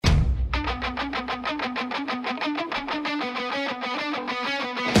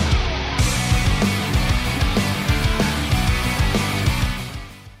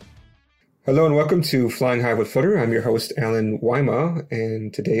Hello and welcome to Flying High with Flutter. I'm your host, Alan Wyma,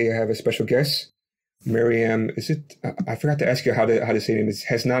 and today I have a special guest, Maryam. I forgot to ask you how to say your name. It's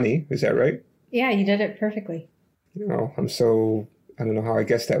Hesnani, is that right? Yeah, you did it perfectly. I don't know how I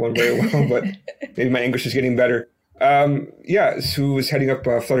guessed that one very well, but maybe my English is getting better. Who is heading up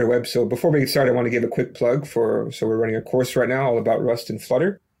Flutter Web. So before we get started, I want to give a quick plug so we're running a course right now all about Rust and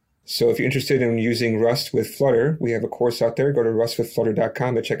Flutter. So if you're interested in using Rust with Flutter, we have a course out there. Go to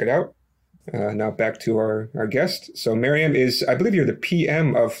rustwithflutter.com to check it out. Now back to our guest. So Maryam is, I believe you're the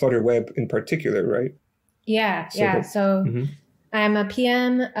PM of Flutter Web in particular, right? Yeah. I'm a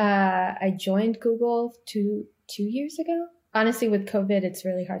PM. I joined Google two years ago. Honestly, with COVID, it's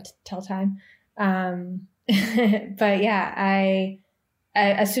really hard to tell time. But yeah, I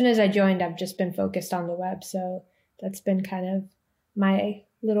as soon as I joined, I've just been focused on the web. So that's been kind of my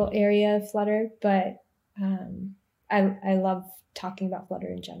little area of Flutter. But I love talking about Flutter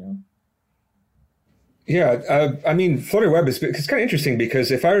in general. Yeah, Flutter Web it's kind of interesting because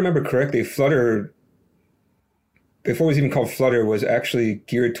if I remember correctly, Flutter, before it was even called Flutter, was actually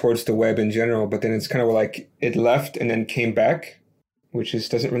geared towards the web in general, but then it's kind of like it left and then came back, which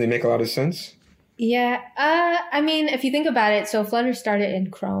doesn't really make a lot of sense. Yeah, if you think about it, so Flutter started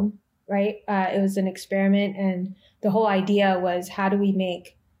in Chrome, right? It was an experiment, and the whole idea was how do we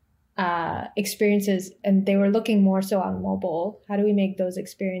make experiences, and they were looking more so on mobile. How do we make those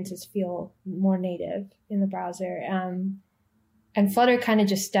experiences feel more native in the browser? And Flutter kind of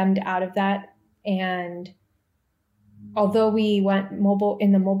just stemmed out of that. And although we went mobile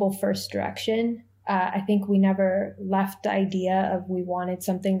in the mobile first direction, I think we never left the idea of we wanted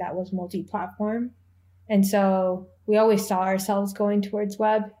something that was multi-platform. And so we always saw ourselves going towards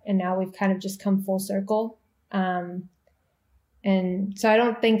web, and now we've kind of just come full circle. And so I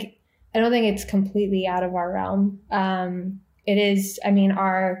don't think it's completely out of our realm. It is,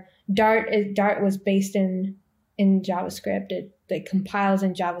 our Dart was based in JavaScript. It compiles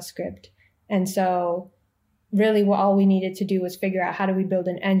in JavaScript. And so really all we needed to do was figure out how do we build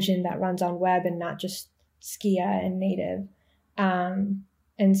an engine that runs on web and not just Skia and native.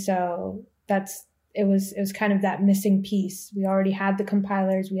 And so it was kind of that missing piece. We already had the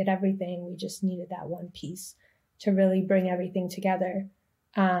compilers, we had everything. We just needed that one piece to really bring everything together.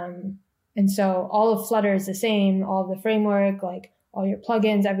 And so all of Flutter is the same, all of the framework, like all your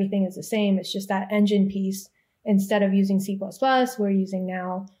plugins, everything is the same. It's just that engine piece. Instead of using C++, we're using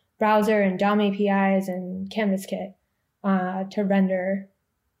now browser and DOM APIs and CanvasKit to render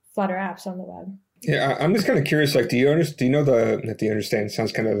Flutter apps on the web. Yeah, I'm just kind of curious, like, do you know not do you understand, it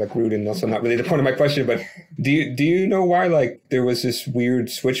sounds kind of like rude and also not really the point of my question, but do you know why, like, there was this weird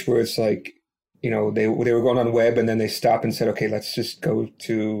switch where it's like, they were going on web and then they stopped and said, okay, let's just go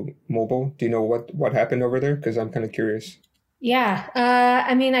to mobile. Do you know what happened over there? Because I'm kind of curious. Yeah.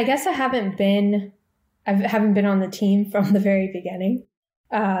 I guess I haven't been on the team from the very beginning.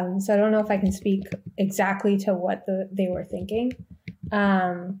 So I don't know if I can speak exactly to what they were thinking.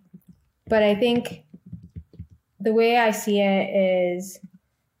 But I think the way I see it is,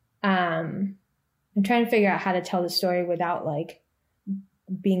 I'm trying to figure out how to tell the story without like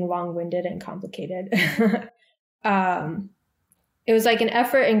being long-winded and complicated. It was like an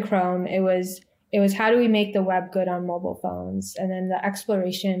effort in Chrome. It was how do we make the web good on mobile phones? And then the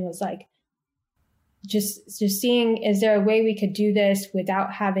exploration was like just seeing, is there a way we could do this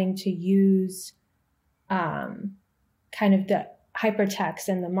without having to use kind of the hypertext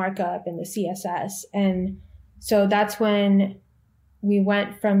and the markup and the CSS? And so that's when we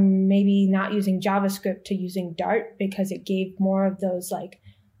went from maybe not using JavaScript to using Dart, because it gave more of those like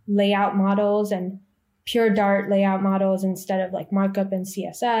layout models and pure Dart layout models instead of like markup and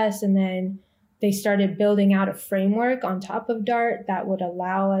CSS. And then they started building out a framework on top of Dart that would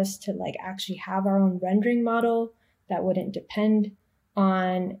allow us to like actually have our own rendering model that wouldn't depend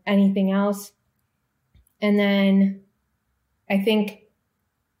on anything else. And then I think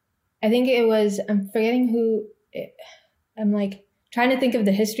it was, I'm forgetting I'm like trying to think of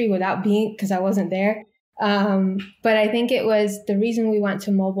the history without being, because I wasn't there. But I think it was the reason we went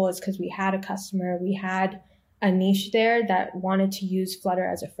to mobile is because we had a customer, we had a niche there that wanted to use Flutter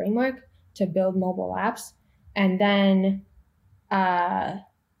as a framework to build mobile apps. And then I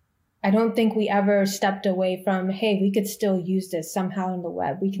don't think we ever stepped away from, hey, we could still use this somehow in the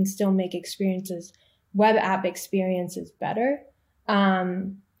web. We can still make web app experiences better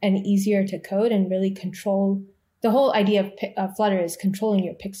and easier to code and really control. The whole idea of Flutter is controlling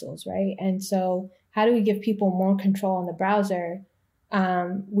your pixels, right? And so how do we give people more control on the browser?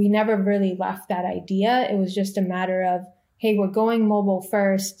 We never really left that idea. It was just a matter of, hey, we're going mobile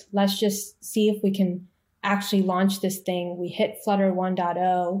first. Let's just see if we can actually launch this thing. We hit Flutter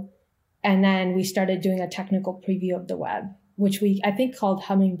 1.0 And then we started doing a technical preview of the web, which I think called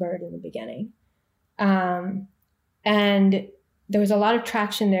Hummingbird in the beginning. And there was a lot of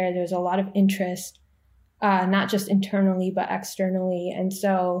traction there. There was a lot of interest, not just internally, but externally. And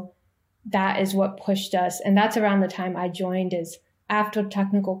so that is what pushed us. And that's around the time I joined, is after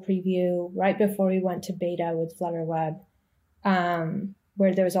technical preview, right before we went to beta with Flutter Web,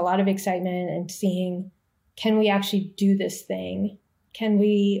 where there was a lot of excitement and seeing, can we actually do this thing? Can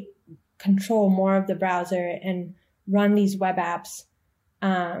we control more of the browser and run these web apps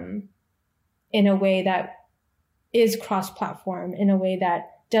in a way that is cross-platform, in a way that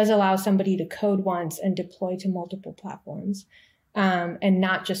does allow somebody to code once and deploy to multiple platforms, and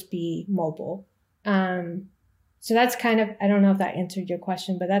not just be mobile. So that's kind of, I don't know if that answered your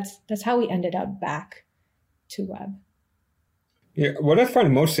question, but that's how we ended up back to web. Yeah, what I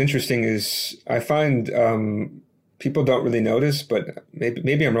find most interesting is I find people don't really notice, but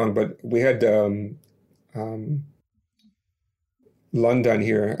maybe I'm wrong, but we had London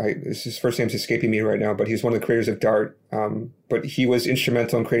here. His first name's escaping me right now, but he's one of the creators of Dart. But he was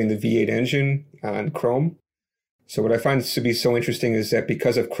instrumental in creating the V8 engine on Chrome. So what I find to be so interesting is that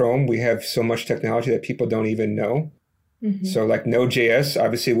because of Chrome, we have so much technology that people don't even know. Mm-hmm. So like Node.js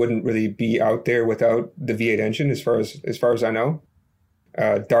obviously wouldn't really be out there without the V8 engine, as far as I know.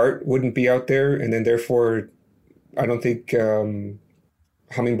 Dart wouldn't be out there, and then therefore, I don't think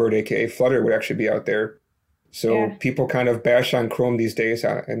Hummingbird, aka Flutter, would actually be out there. So people kind of bash on Chrome these days.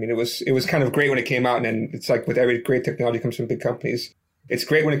 I mean, it was kind of great when it came out, and then it's like with every great technology comes from big companies. It's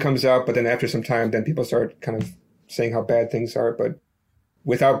great when it comes out, but then after some time, then people start kind of saying how bad things are. But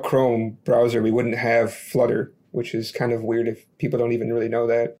without Chrome browser, we wouldn't have Flutter, which is kind of weird if people don't even really know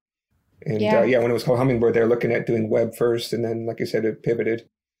that. And when it was called Hummingbird, they're looking at doing web first, and then, like I said, it pivoted.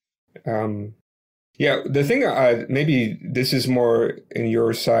 The thing, maybe this is more in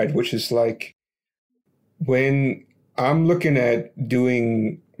your side, which is like when I'm looking at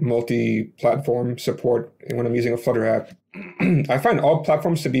doing multi-platform support and when I'm using a Flutter app, I find all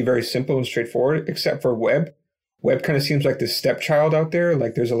platforms to be very simple and straightforward, except for web. Web kind of seems like the stepchild out there.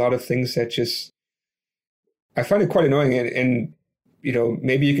 Like there's a lot of things that just, I find it quite annoying. And you know,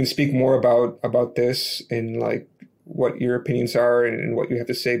 maybe you can speak more about this and like what your opinions are and what you have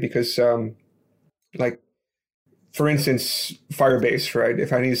to say, because like, for instance, Firebase, right?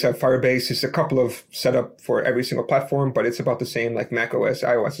 If I need to have Firebase, it's a couple of setup for every single platform, but it's about the same. Like Mac OS,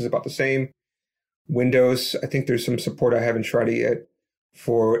 iOS is about the same. Windows, I think there's some support I haven't tried it yet.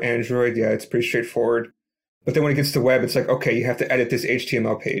 For Android, yeah, it's pretty straightforward. But then when it gets to web, it's like, okay, you have to edit this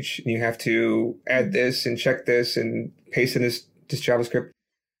HTML page, and you have to add this and check this and paste in this JavaScript.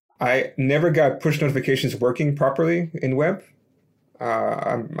 I never got push notifications working properly in web.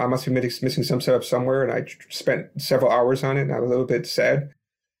 I must be missing some setup somewhere, and I spent several hours on it, and I was a little bit sad.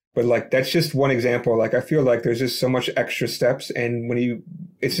 But like, that's just one example. Like, I feel like there's just so much extra steps, and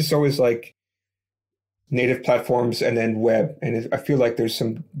it's just always like native platforms and then web. And I feel like there's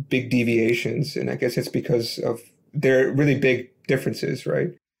some big deviations, and I guess it's because of they're really big differences, right?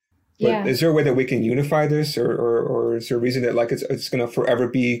 But is there a way that we can unify this, or is there a reason that like it's going to forever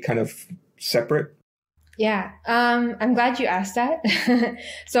be kind of separate? Yeah, I'm glad you asked that.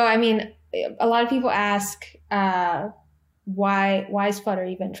 So, I mean, a lot of people ask, why is Flutter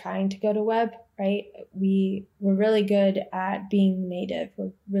even trying to go to web, right? We're really good at being native.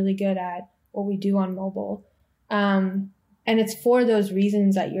 We're really good at what we do on mobile. And it's for those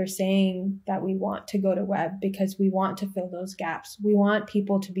reasons that you're saying that we want to go to web, because we want to fill those gaps. We want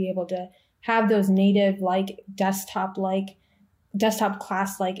people to be able to have those native, desktop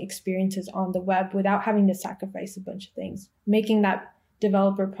class-like experiences on the web without having to sacrifice a bunch of things, making that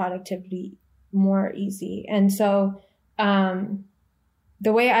developer productivity more easy. And so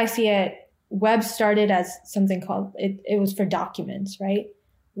the way I see it, web started as something called, it was for documents, right?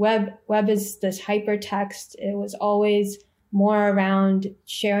 Web is this hypertext. It was always more around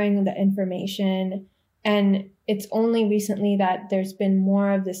sharing the information. And it's only recently that there's been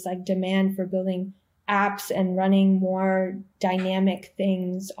more of this like demand for building apps and running more dynamic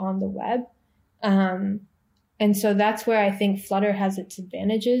things on the web. And so that's where I think Flutter has its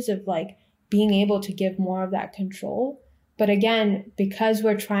advantages of like being able to give more of that control. But again, because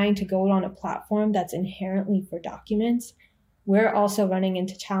we're trying to go on a platform that's inherently for documents, we're also running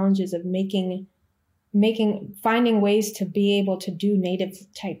into challenges of finding ways to be able to do native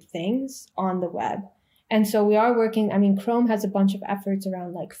type things on the web. And so we are working, I mean, Chrome has a bunch of efforts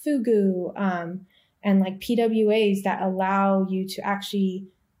around like Fugu, and like PWAs that allow you to actually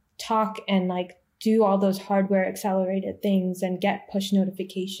talk and like do all those hardware accelerated things and get push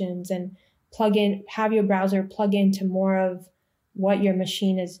notifications and have your browser plug into more of what your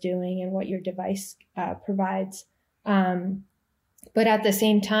machine is doing and what your device provides. But at the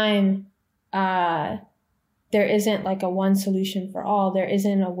same time, there isn't like a one solution for all. There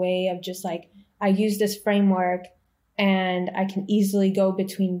isn't a way of just like, I use this framework and I can easily go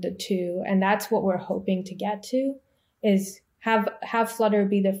between the two. And that's what we're hoping to get to, is have Flutter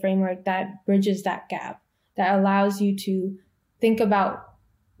be the framework that bridges that gap, that allows you to think about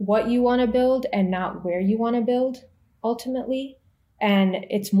what you want to build and not where you want to build ultimately. And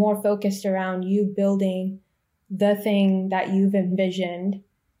it's more focused around you building the thing that you've envisioned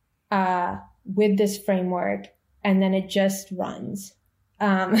with this framework, and then it just runs.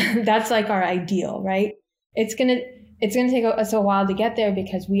 That's like our ideal, right? It's gonna take us a while to get there,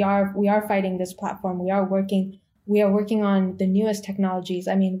 because we are fighting this platform. We are working on the newest technologies.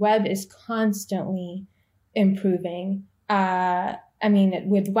 I mean, web is constantly improving. I mean,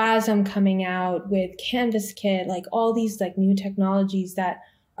 with WASM coming out, with Canvas Kit, like all these like new technologies that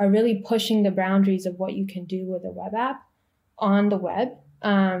are really pushing the boundaries of what you can do with a web app on the web,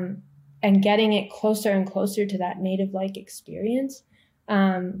 and getting it closer and closer to that native-like experience.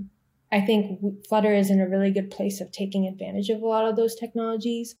 I think Flutter is in a really good place of taking advantage of a lot of those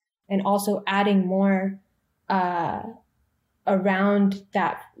technologies and also adding more around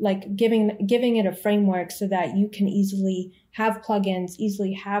that, like giving it a framework so that you can easily have plugins,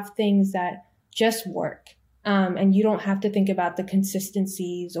 easily have things that just work. And you don't have to think about the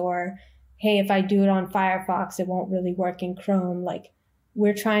consistencies or, hey, if I do it on Firefox, it won't really work in Chrome. Like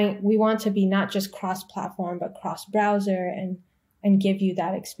we want to be not just cross-platform, but cross-browser and give you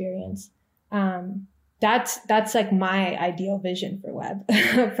that experience. That's like my ideal vision for web,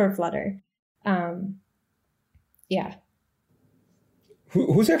 for Flutter. Yeah.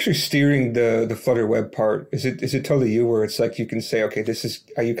 Who's actually steering the Flutter web part? Is it totally you, where it's like you can say, okay,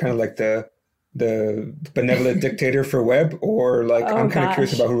 are you kind of like the benevolent dictator for web, or like, I'm kind of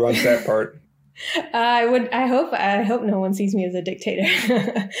curious about who runs that part? I hope no one sees me as a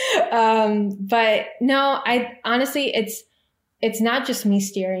dictator. But no, I honestly, it's not just me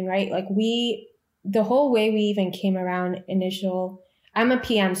steering, right? Like the whole way we even came around I'm a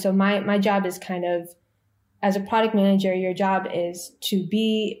PM. So my job is kind of, as a product manager, your job is to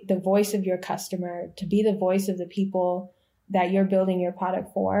be the voice of your customer, to be the voice of the people that you're building your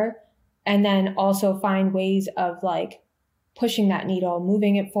product for. And then also find ways of like pushing that needle,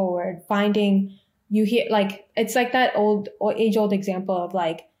 moving it forward, it's like that age old example of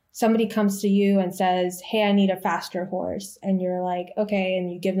like, somebody comes to you and says, hey, I need a faster horse. And you're like, okay.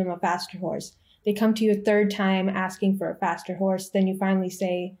 And you give them a faster horse. They come to you a third time asking for a faster horse. Then you finally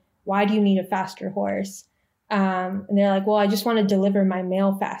say, why do you need a faster horse? And they're like, well, I just want to deliver my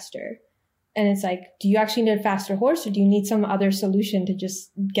mail faster. And it's like, do you actually need a faster horse, or do you need some other solution to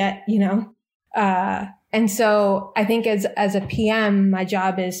just get, and so I think as a PM, my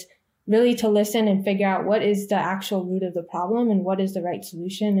job is really to listen and figure out what is the actual root of the problem and what is the right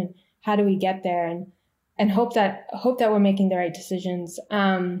solution and how do we get there, and hope that we're making the right decisions.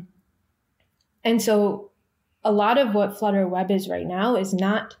 And so a lot of what Flutter Web is right now is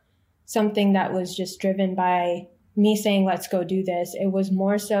not something that was just driven by me saying, let's go do this. It was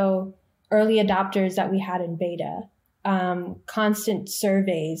more so early adopters that we had in beta, constant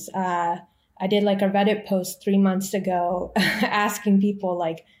surveys. I did like a Reddit post 3 months ago asking people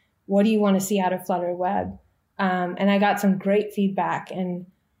like, what do you want to see out of Flutter Web? And I got some great feedback, and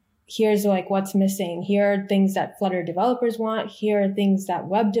here's like what's missing. Here are things that Flutter developers want. Here are things that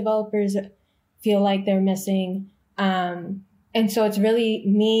web developers feel like they're missing. And so it's really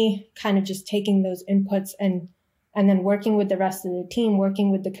me kind of just taking those inputs and then working with the rest of the team,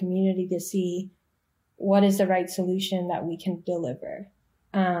 working with the community to see what is the right solution that we can deliver.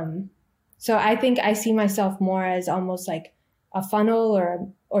 So I think I see myself more as almost like a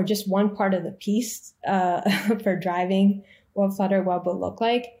funnel or just one part of the piece for driving what Flutter Web will look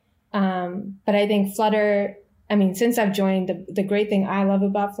like. But I think Flutter, since I've joined, the great thing I love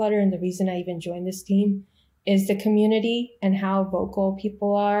about Flutter and the reason I even joined this team is the community and how vocal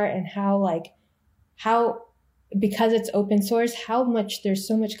people are, and how because it's open source, there's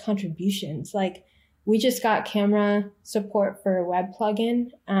so much contributions. Like we just got camera support for a web plugin.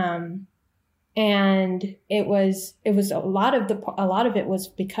 And it was a lot of it was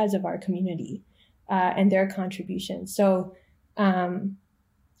because of our community, and their contributions. So,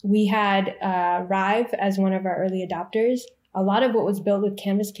 we had, Rive as one of our early adopters. A lot of what was built with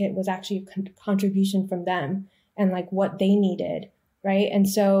Canvas Kit was actually a contribution from them and like what they needed. Right. And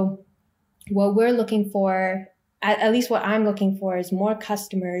so what we're looking for, at least what I'm looking for, is more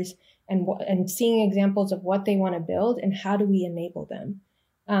customers and seeing examples of what they want to build and how do we enable them.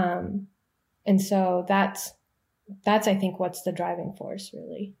 And so that's that's, I think, what's the driving force,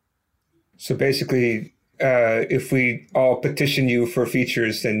 really. So basically, if we all petition you for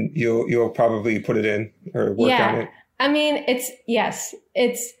features, then you'll probably put it in or work on Yeah. it. I mean, it's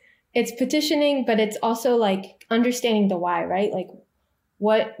petitioning, but it's also like understanding the why, right? Like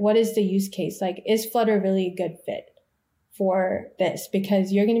what is the use case? Like, is Flutter really a good fit for this?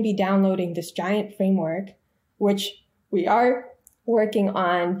 Because you're going to be downloading this giant framework, which we are working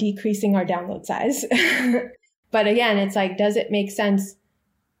on decreasing our download size. But again, it's like, does it make sense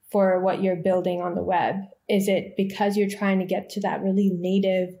for what you're building on the web? Is it because you're trying to get to that really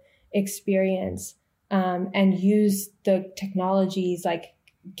native experience, and use the technologies, like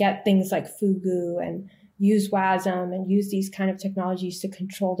get things like Fugu and use WASM and use these kind of technologies to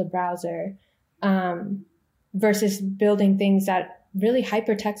control the browser, versus building things that really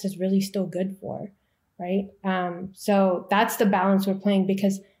hypertext is really still good for, right? So that's the balance we're playing,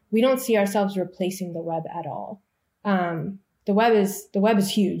 because we don't see ourselves replacing the web at all. The web is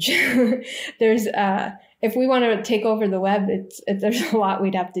huge. There's if we want to take over the web, there's a lot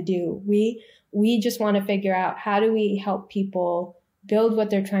we'd have to do. We just want to figure out, how do we help people build what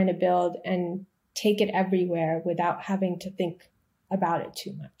they're trying to build and take it everywhere without having to think about it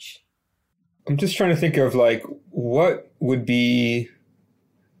too much. I'm just trying to think of like what would be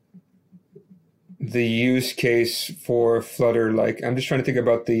the use case for Flutter. Like, I'm just trying to think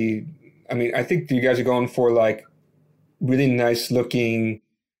about I think you guys are going for like really nice looking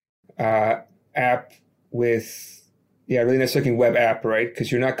app with, really nice looking web app, right?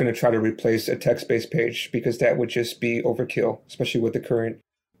 Because you're not going to try to replace a text-based page, because that would just be overkill, especially with the current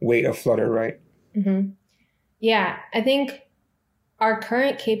weight of Flutter, right? Mm-hmm. Yeah, I think our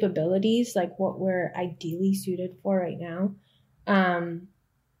current capabilities, like what we're ideally suited for right now,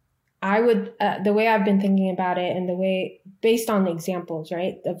 I would, the way I've been thinking about it, and the way, based on the examples,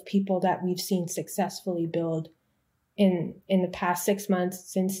 right, of people that we've seen successfully build in the past 6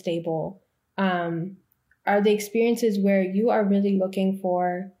 months since stable, are the experiences where you are really looking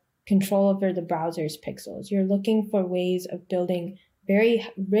for control over the browser's pixels. You're looking for ways of building very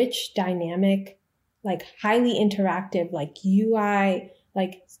rich, dynamic, like highly interactive, like UI,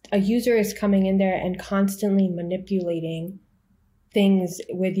 like a user is coming in there and constantly manipulating things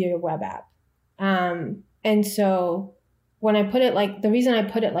with your web app. And so when I put it like, the reason I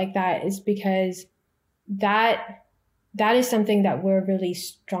put it like that is because that is something that we're really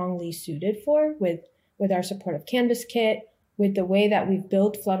strongly suited for with our support of Canvas Kit, with the way that we've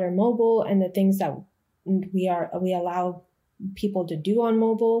built Flutter Mobile and the things that we allow people to do on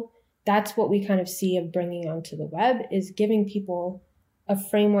mobile. That's what we kind of see of bringing onto the web, is giving people a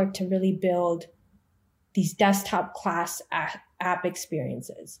framework to really build these desktop class app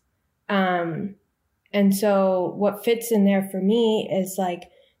experiences. And so what fits in there for me is like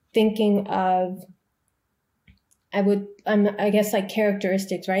thinking of, I guess like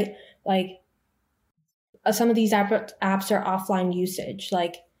characteristics, right? Like some of these apps are offline usage,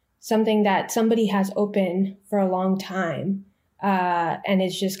 like something that somebody has open for a long time, and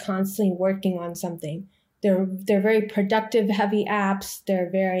is just constantly working on something. They're very productive heavy apps.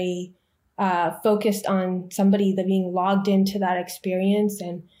 They're very focused on somebody that being logged into that experience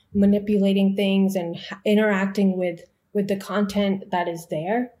and manipulating things and interacting with the content that is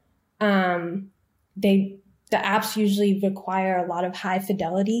there. The apps usually require a lot of high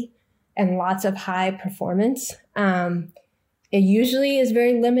fidelity and lots of high performance. It usually is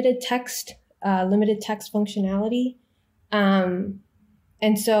very limited text functionality.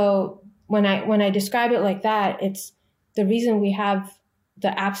 And so when I describe it like that, it's the reason we have the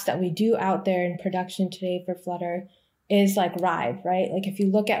apps that we do out there in production today for Flutter is like Rive, right? Like if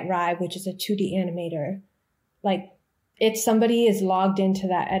you look at Rive, which is a 2D animator, like it's somebody is logged into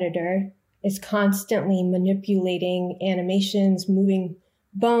that editor, is constantly manipulating animations, moving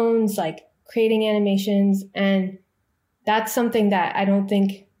bones, like creating animations. And that's something that I don't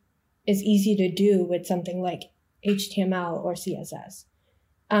think is easy to do with something like HTML or CSS.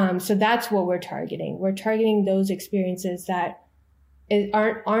 So that's what we're targeting. We're targeting those experiences that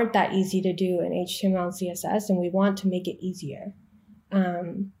aren't that easy to do in HTML and CSS, and we want to make it easier.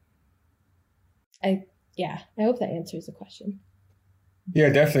 I hope that answers the question. Yeah,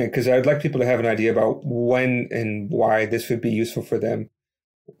 definitely, because I'd like people to have an idea about when and why this would be useful for them.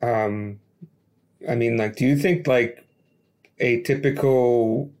 I mean, like, do you think like a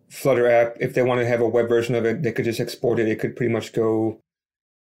typical Flutter app, if they want to have a web version of it, they could just export it. It could pretty much go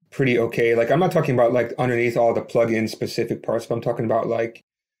pretty okay. Like, I'm not talking about like underneath all the plugin specific parts, but I'm talking about like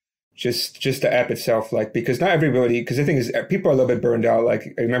just the app itself. Like, because not everybody, because the thing is, people are a little bit burned out.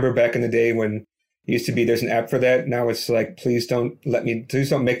 Like, I remember back in the day when It used to be there's an app for that. Now it's like, please don't make me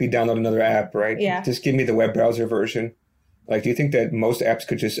download another app, right? Yeah. Just give me the web browser version. Like, do you think that most apps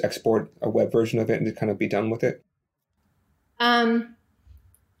could just export a web version of it and just kind of be done with it?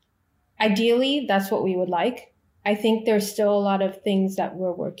 Ideally, that's what we would like. I think there's still a lot of things that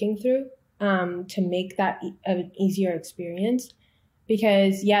we're working through to make that an easier experience.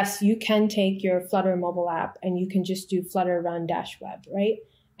 Because yes, you can take your Flutter mobile app and you can just do Flutter run -web, right?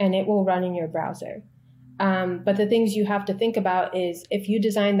 And it will run in your browser. But the things you have to think about is if you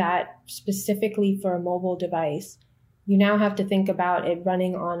design that specifically for a mobile device, you now have to think about it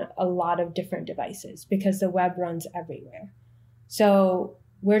running on a lot of different devices because the web runs everywhere. So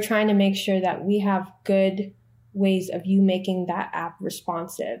we're trying to make sure that we have good ways of you making that app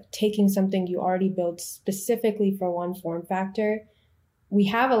responsive, taking something you already built specifically for one form factor. We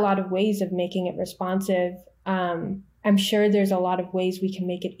have a lot of ways of making it responsive. I'm sure there's a lot of ways we can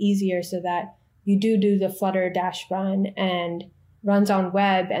make it easier so that you do the Flutter -run and runs on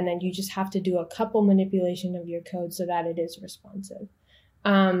web, and then you just have to do a couple manipulation of your code so that it is responsive.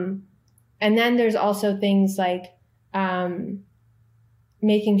 And then there's also things like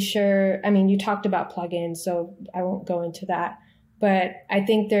making sure, I mean, you talked about plugins, so I won't go into that, but I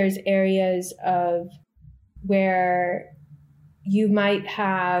think there's areas of where you might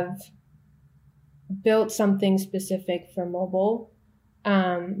have built something specific for mobile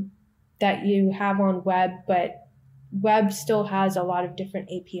that you have on web, but web still has a lot of different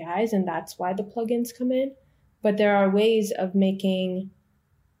APIs, and that's why the plugins come in. But there are ways of making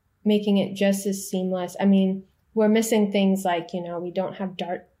it just as seamless. I mean, we're missing things like, we don't have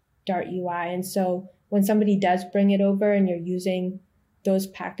Dart UI. And so when somebody does bring it over and you're using those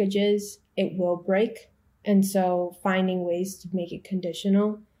packages, it will break. And so finding ways to make it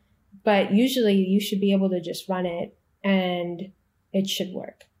conditional. But usually you should be able to just run it and it should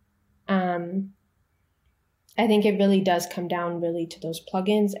work. I think it really does come down really to those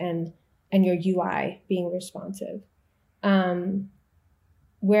plugins and your UI being responsive.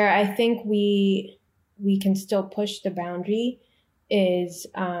 Where I think we can still push the boundary is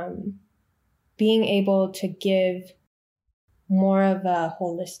being able to give more of a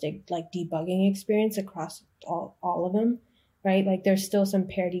holistic like debugging experience across all of them, right? Like there's still some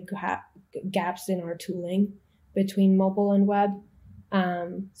parity gaps in our tooling between mobile and web.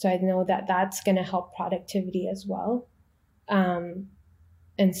 So I know that that's going to help productivity as well. And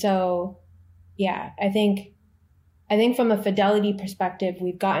so, yeah, I think from a fidelity perspective,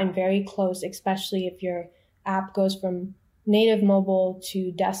 we've gotten very close, especially if your app goes from native mobile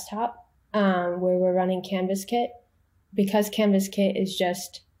to desktop, where we're running Canvas Kit. Because Canvas Kit is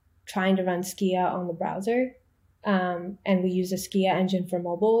just trying to run Skia on the browser, and we use a Skia engine for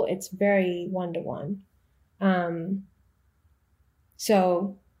mobile, it's very one-to-one.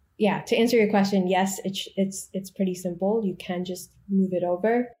 So yeah, to answer your question, yes, it's pretty simple. You can just move it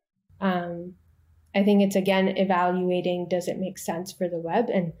over. I think it's, again, evaluating, does it make sense for the web?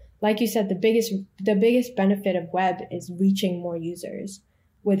 And like you said, the biggest benefit of web is reaching more users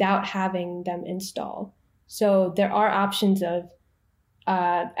without having them install. So there are options of,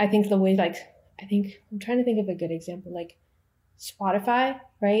 I think I'm trying to think of a good example, like Spotify,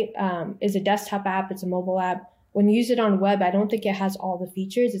 right? Is a desktop app, it's a mobile app. When you use it on web, I don't think it has all the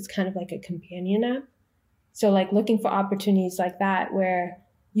features. It's kind of like a companion app. So like looking for opportunities like that where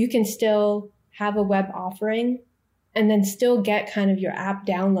you can still have a web offering and then still get kind of your app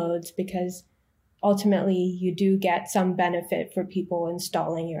downloads, because ultimately you do get some benefit for people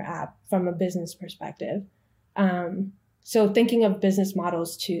installing your app from a business perspective. So thinking of business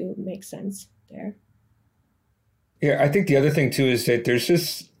models too makes sense there. Yeah, I think the other thing too is that there's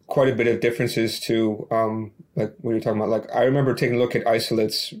just quite a bit of differences too. Like what you're talking about, like I remember taking a look at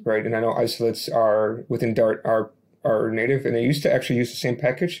isolates, right? And I know isolates are within Dart are native, and they used to actually use the same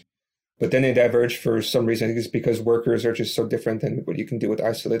package, but then they diverged for some reason. I think it's because workers are just so different than what you can do with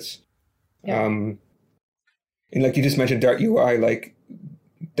isolates. Yeah. And like you just mentioned, Dart UI, like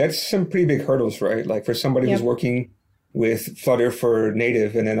that's some pretty big hurdles, right? Like for somebody who's working with Flutter for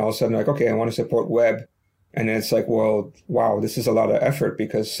native, and then all of a sudden like, okay, I want to support web. And then it's like, well, wow, this is a lot of effort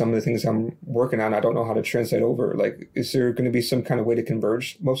because some of the things I'm working on, I don't know how to translate over. Like, is there going to be some kind of way to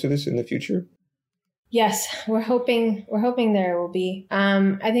converge most of this in the future? Yes, we're hoping there will be.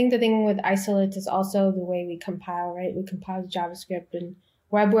 I think the thing with isolates is also the way we compile, right? We compile JavaScript, and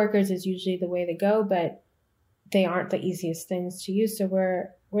web workers is usually the way to go, but they aren't the easiest things to use. So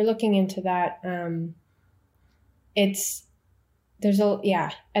we're looking into that. I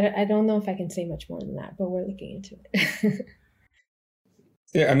don't know if I can say much more than that, but we're looking into it.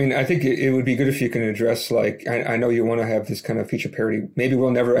 Yeah, I mean, I think it would be good if you can address, like, I know you want to have this kind of feature parity. Maybe we'll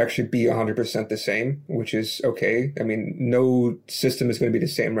never actually be 100% the same, which is okay. I mean, no system is going to be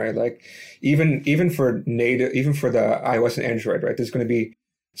the same, right? Like, even for native, even for the iOS and Android, right? There's going to be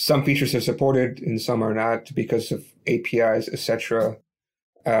some features are supported and some are not because of APIs, etc.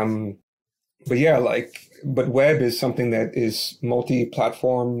 Um, but yeah, like, but web is something that is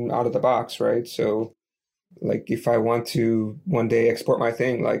multi-platform out of the box, right? So, like, if I want to one day export my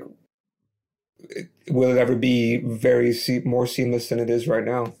thing, like, will it ever be more seamless than it is right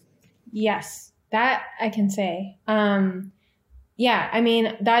now? Yes, that I can say. Yeah, I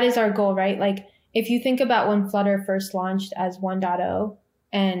mean, that is our goal, right? Like, if you think about when Flutter first launched as 1.0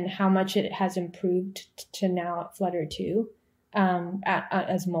 and how much it has improved to now at Flutter 2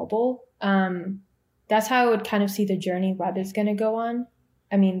 as mobile, that's how I would kind of see the journey web is going to go on.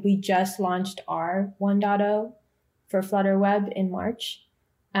 I mean, we just launched our 1.0 for Flutter Web in March.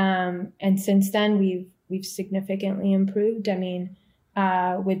 And since then, we've significantly improved. I mean,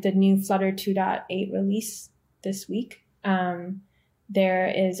 with the new Flutter 2.8 release this week, there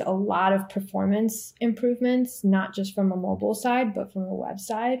is a lot of performance improvements, not just from a mobile side, but from a web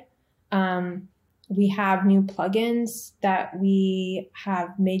side. We have new plugins that we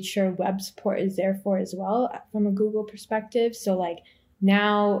have made sure web support is there for as well from a Google perspective. So like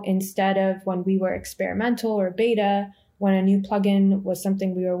now, instead of when we were experimental or beta, when a new plugin was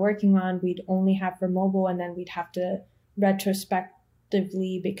something we were working on, we'd only have for mobile, and then we'd have to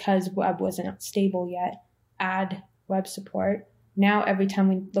retrospectively, because web wasn't stable yet, add web support. Now, every time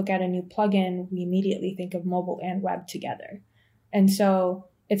we look at a new plugin, we immediately think of mobile and web together. And so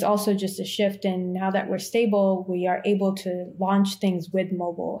it's also just a shift. And now that we're stable, we are able to launch things with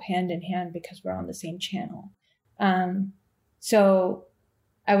mobile hand in hand because we're on the same channel. So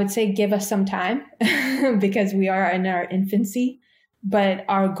I would say give us some time because we are in our infancy. But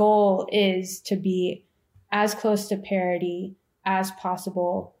our goal is to be as close to parity as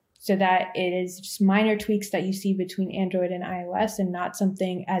possible, so that it is just minor tweaks that you see between Android and iOS and not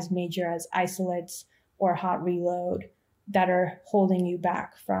something as major as isolates or hot reload that are holding you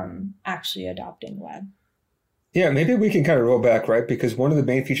back from actually adopting web. Yeah, maybe we can kind of roll back, right? Because one of the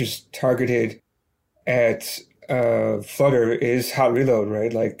main features targeted at Flutter is hot reload,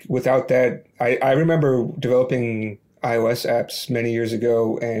 right? Like, without that, I remember developing iOS apps many years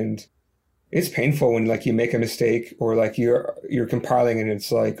ago, and it's painful when like you make a mistake or like you're compiling and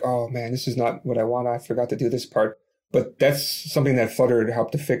it's like, oh man, this is not what I want. I forgot to do this part. But that's something that Flutter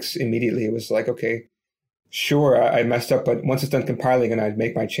helped to fix immediately. It was like, okay, sure, I messed up, but once it's done compiling and I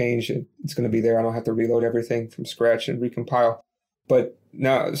make my change, it's going to be there. I don't have to reload everything from scratch and recompile. But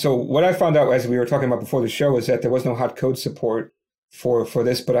now, so what I found out as we were talking about before the show is that there was no hot code support for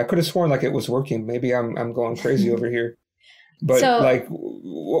this, but I could have sworn like it was working. Maybe I'm going crazy over here. But so, like,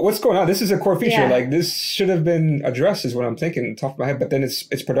 what's going on? This is a core feature. Yeah. Like, this should have been addressed, is what I'm thinking, top of my head. But then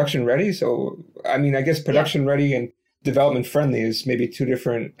it's production ready. So, I mean, I guess production ready and development friendly is maybe two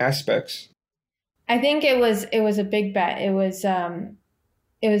different aspects. I think it was a big bet. It was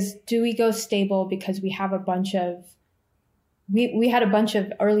do we go stable, because we have a bunch of we had a bunch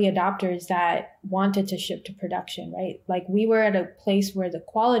of early adopters that wanted to ship to production, right? Like, we were at a place where the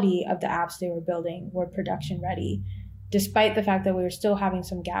quality of the apps they were building were production ready, despite the fact that we were still having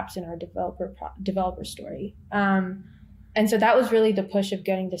some gaps in our developer story. And so that was really the push of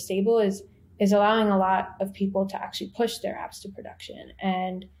getting to stable, is allowing a lot of people to actually push their apps to production.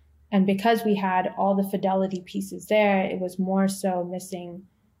 And because we had all the fidelity pieces there, it was more so missing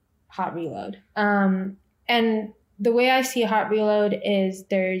hot reload. And the way I see hot reload is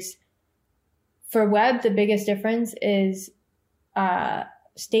for web, the biggest difference is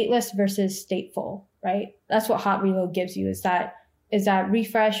stateless versus stateful, right? That's what hot reload gives you, is that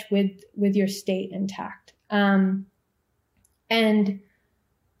refresh with your state intact. And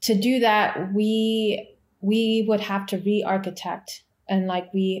to do that, we would have to re-architect, and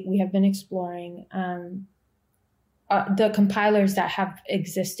like we have been exploring the compilers that have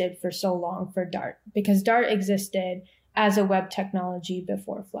existed for so long for Dart, because Dart existed as a web technology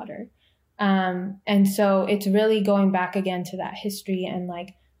before Flutter. And so it's really going back again to that history and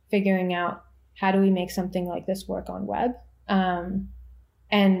like figuring out, how do we make something like this work on web? And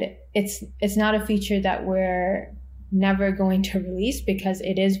it's not a feature that we're never going to release, because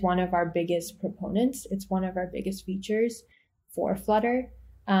it is one of our biggest proponents. It's one of our biggest features for Flutter.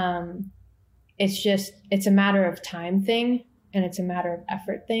 It's a matter of time thing, and it's a matter of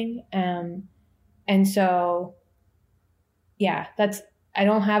effort thing. And so, yeah, I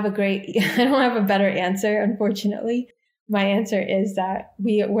don't have a better answer, unfortunately. My answer is that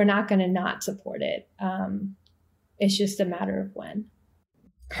we're not going to not support it. It's just a matter of when.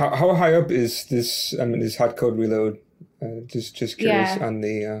 How high up is this? I mean, is hot code reload? Just curious Yeah. on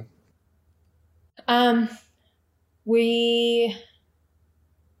the. Um, we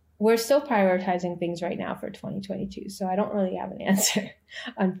we're still prioritizing things right now for 2022, so I don't really have an answer,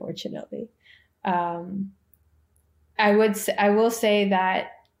 unfortunately. Um, I will say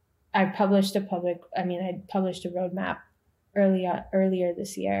that I published I published a roadmap earlier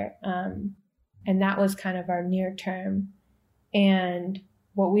this year, and that was kind of our near term. And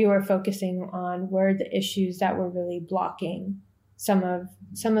what we were focusing on were the issues that were really blocking some of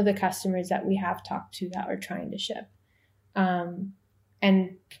the customers that we have talked to that are trying to ship, and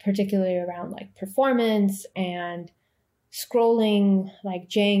particularly around like performance and scrolling, like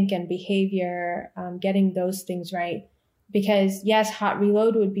jank and behavior, getting those things right. Because yes, hot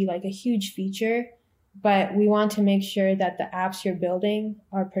reload would be like a huge feature, but we want to make sure that the apps you're building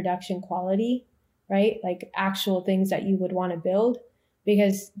are production quality, right? Like actual things that you would want to build.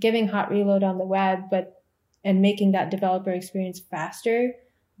 Because giving hot reload on the web, and making that developer experience faster,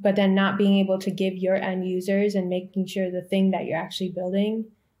 but then not being able to give your end users and making sure the thing that you're actually building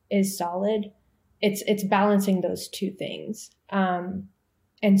is solid. It's balancing those two things.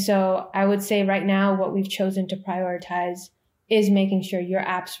 And so I would say right now, what we've chosen to prioritize is making sure your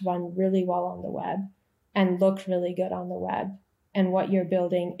apps run really well on the web and look really good on the web. And what you're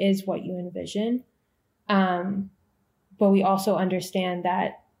building is what you envision. But we also understand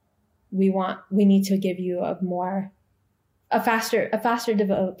that we need to give you a faster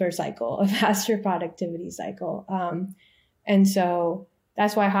developer cycle, a faster productivity cycle. And so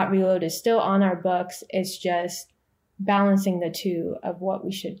that's why hot reload is still on our books. It's just balancing the two of what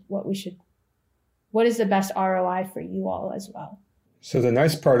is the best ROI for you all as well. So the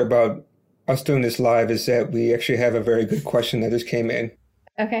nice part about us doing this live is that we actually have a very good question that just came in.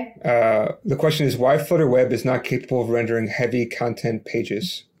 Okay. The question is why Flutter Web is not capable of rendering heavy content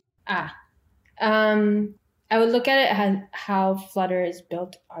pages. I would look at it as how Flutter is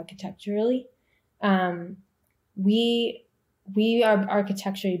built architecturally. We are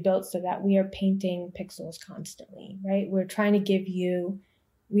architecturally built so that we are painting pixels constantly, right? We are trying to give you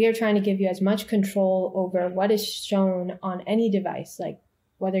as much control over what is shown on any device, like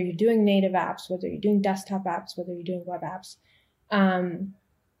whether you're doing native apps, whether you're doing desktop apps, whether you're doing web apps.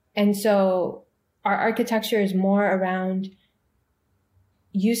 And so our architecture is more around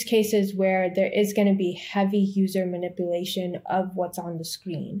use cases where there is going to be heavy user manipulation of what's on the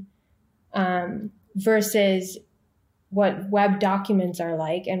screen, versus what web documents are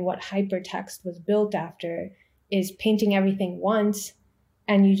like and what hypertext was built after is painting everything once,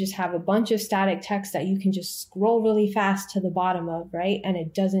 and you just have a bunch of static text that you can just scroll really fast to the bottom of, right? And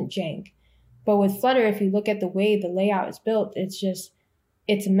it doesn't jank. But with Flutter, if you look at the way the layout is built, it's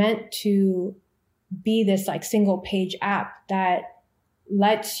meant to be this like single page app that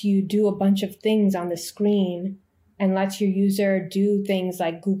lets you do a bunch of things on the screen and lets your user do things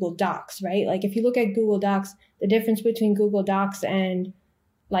like Google Docs, right? Like if you look at Google Docs, the difference between Google Docs and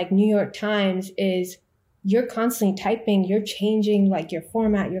like New York Times is you're constantly typing, you're changing like your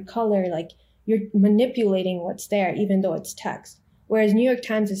format, your color, like you're manipulating what's there, even though it's text. Whereas New York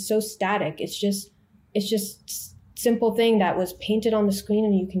Times is so static. It's just simple thing that was painted on the screen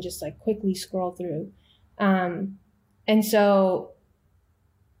and you can just like quickly scroll through. And so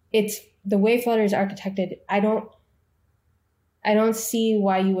it's the way Flutter is architected. I don't see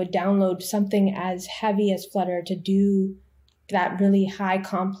why you would download something as heavy as Flutter to do that really high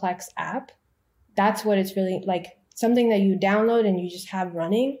complex app. That's what it's really like, something that you download and you just have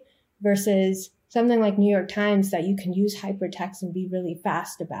running versus something like New York Times that you can use hypertext and be really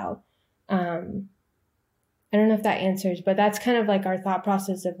fast about. I don't know if that answers, but that's kind of like our thought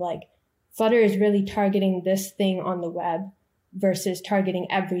process of like Flutter is really targeting this thing on the web versus targeting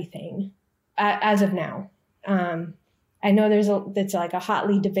everything as of now. I know it's like a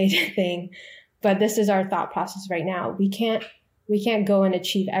hotly debated thing, but this is our thought process right now. We can't go and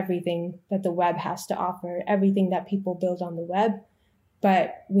achieve everything that the web has to offer, everything that people build on the web,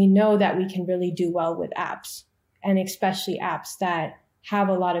 but we know that we can really do well with apps, and especially apps that have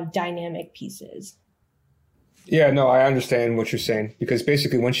a lot of dynamic pieces. Yeah, no, I understand what you're saying, because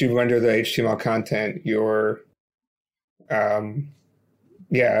basically once you render the HTML content, you're, I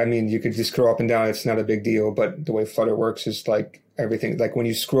mean, you could just scroll up and down. It's not a big deal, but the way Flutter works is like everything, like when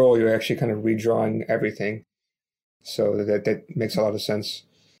you scroll, you're actually kind of redrawing everything. So that makes a lot of sense.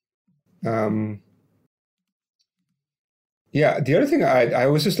 The other thing, I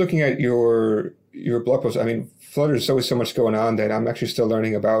was just looking at your blog post. I mean, Flutter is always so much going on that I'm actually still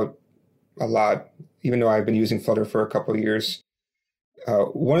learning about a lot, even though I've been using Flutter for a couple of years.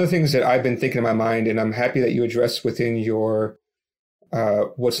 One of the things that I've been thinking in my mind, and I'm happy that you addressed within your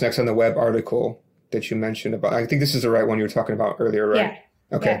What's Next on the Web article that you mentioned about. I think this is the right one you were talking about earlier, right? Yeah.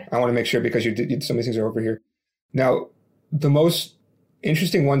 Okay. Yeah. I want to make sure because you did some of these things are over here. Now, the most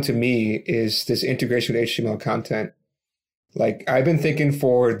interesting one to me is this integration with HTML content. Like, I've been thinking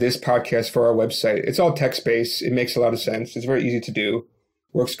for this podcast, for our website, it's all text-based. It makes a lot of sense. It's very easy to do.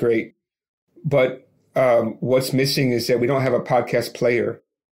 Works great. But what's missing is that we don't have a podcast player.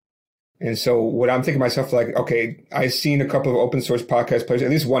 And so what I'm thinking to myself, like, okay, I've seen a couple of open source podcast players, at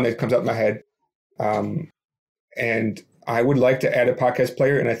least one that comes up in my head. And I would like to add a podcast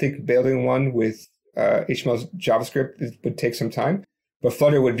player. And I think building one with HTML JavaScript would take some time. But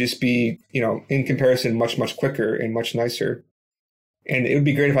Flutter would just be, in comparison, much, much quicker and much nicer. And it would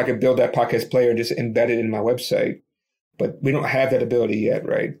be great if I could build that podcast player and just embed it in my website. But we don't have that ability yet,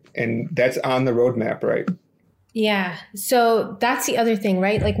 right? And that's on the roadmap, right? Yeah. So that's the other thing,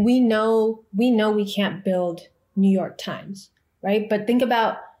 right? Like we know we can't build New York Times, right? But think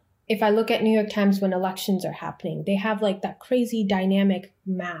about if I look at New York Times when elections are happening, they have like that crazy dynamic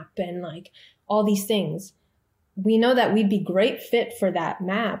map and like all these things. We know that we'd be great fit for that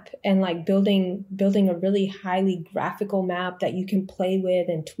map and like building a really highly graphical map that you can play with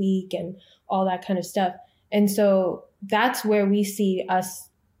and tweak and all that kind of stuff. And so that's where we see us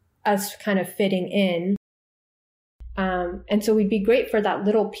kind of fitting in. And so we'd be great for that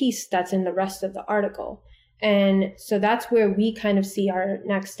little piece that's in the rest of the article. And so that's where we kind of see our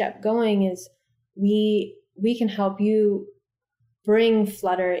next step going is we can help you bring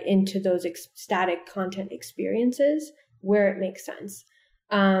Flutter into those static content experiences where it makes sense.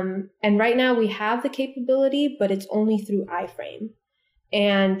 And right now we have the capability, but it's only through iframe.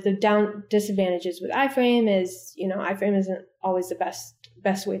 And the disadvantages with iframe is, iframe isn't always the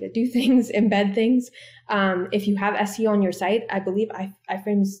best way to do things, embed things. If you have SEO on your site, I believe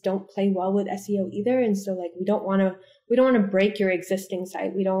iframes don't play well with SEO either. And so like we don't want to break your existing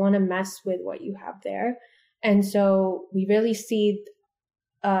site. We don't want to mess with what you have there. And so we really see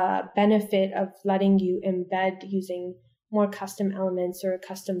a benefit of letting you embed using more custom elements or a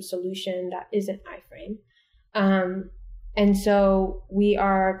custom solution that isn't iframe. And so we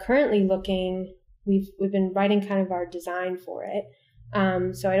are currently looking, we've been writing kind of our design for it.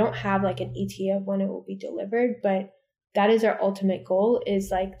 So I don't have like an ETA of when it will be delivered, but that is our ultimate goal is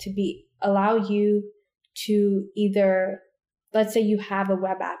like allow you to either, let's say you have a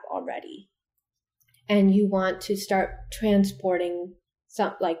web app already and you want to start transporting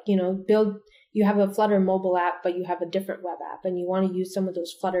some you have a Flutter mobile app, but you have a different web app and you want to use some of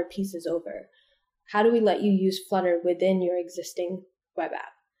those Flutter pieces over. How do we let you use Flutter within your existing web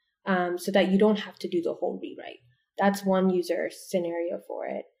app so that you don't have to do the whole rewrite? That's one user scenario for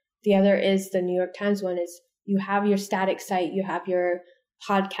it. The other is the New York Times one is you have your static site, you have your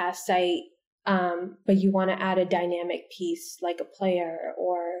podcast site, but you want to add a dynamic piece like a player,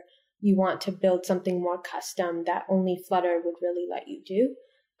 or you want to build something more custom that only Flutter would really let you do.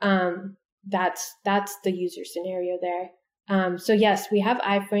 That's the user scenario there. So yes, we have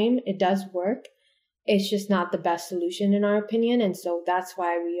iframe. It does work. It's just not the best solution in our opinion. And so that's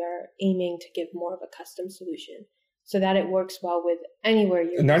why we are aiming to give more of a custom solution so that it works well with anywhere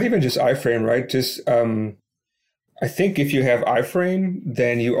you're not even just iframe, right? Just I think if you have iframe,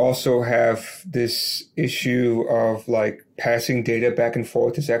 then you also have this issue of like passing data back and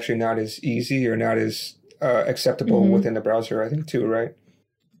forth is actually not as easy or not as acceptable within the browser, I think too, right?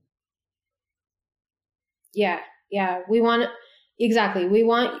 Yeah. We want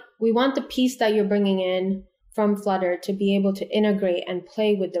the piece that you're bringing in from Flutter to be able to integrate and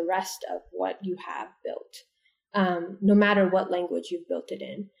play with the rest of what you have built, no matter what language you've built it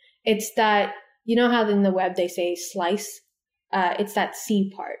in. It's that, you know how in the web they say slice? It's that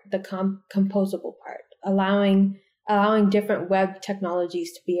C part, the composable part, allowing different web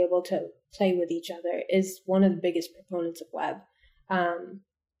technologies to be able to play with each other is one of the biggest proponents of web.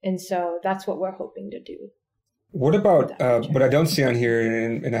 And so that's what we're hoping to do. What about what I don't see on here,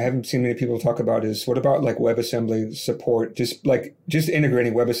 and I haven't seen many people talk about, is what about like WebAssembly support? Just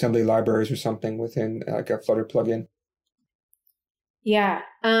integrating WebAssembly libraries or something within like a Flutter plugin. Yeah,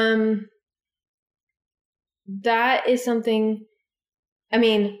 that is something. I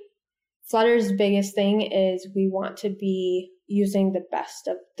mean, Flutter's biggest thing is we want to be using the best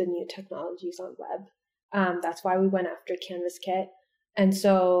of the new technologies on web. That's why we went after CanvasKit. And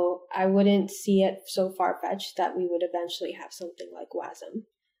so I wouldn't see it so far-fetched that we would eventually have something like WASM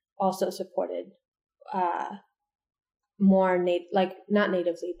also supported more not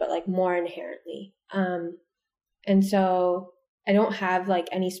natively, but like more inherently. And so I don't have like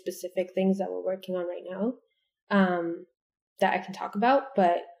any specific things that we're working on right now that I can talk about,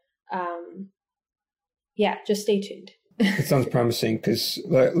 but yeah, just stay tuned. It sounds promising because,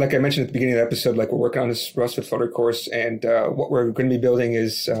 like I mentioned at the beginning of the episode, like we're working on this Rust with Flutter course, and what we're going to be building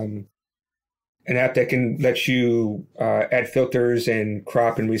is an app that can let you add filters and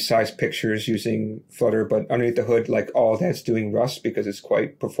crop and resize pictures using Flutter, but underneath the hood, like all that's doing Rust because it's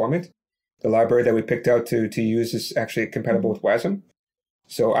quite performant. The library that we picked out to use is actually compatible with WASM.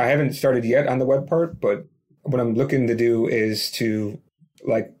 So I haven't started yet on the web part, but what I'm looking to do is to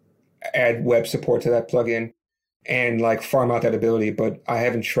like add web support to that plugin and like farm out that ability. But I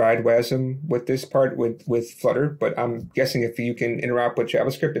haven't tried WASM with this part with Flutter, but I'm guessing if you can interact with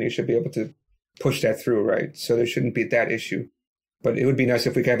JavaScript, then you should be able to push that through, right? So there shouldn't be that issue. But it would be nice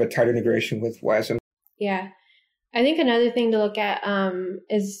if we could have a tighter integration with WASM. Yeah. I think another thing to look at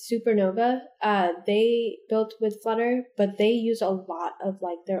is Supernova. They built with Flutter, but they use a lot of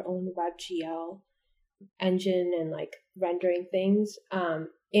like their own WebGL engine and like rendering things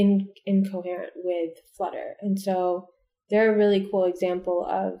incoherent with Flutter. And so they're a really cool example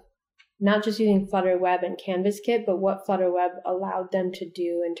of not just using Flutter Web and CanvasKit, but what Flutter Web allowed them to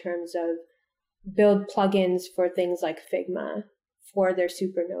do in terms of build plugins for things like Figma for their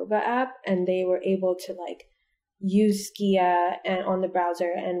Supernova app. And they were able to like use Skia and on the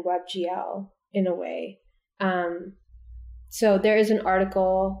browser and WebGL in a way. So there is an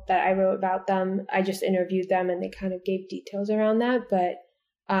article that I wrote about them. I just interviewed them and they kind of gave details around that. But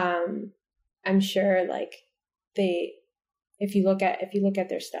I'm sure like if you look at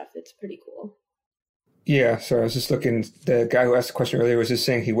their stuff, it's pretty cool. Yeah, so I was just looking, the guy who asked the question earlier was just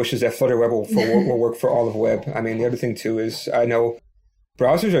saying he wishes that Flutter Web will work for all of web. I mean, the other thing too is I know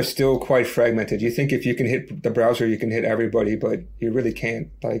browsers are still quite fragmented. You think if you can hit the browser, you can hit everybody, but you really can't.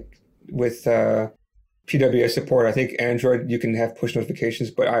 Like with PWA support, I think Android, you can have push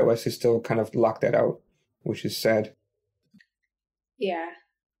notifications, but iOS is still kind of locked that out, which is sad. Yeah.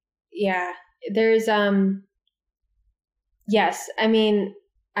 There's, yes. I mean,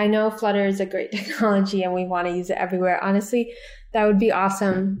 I know Flutter is a great technology and we want to use it everywhere. Honestly, that would be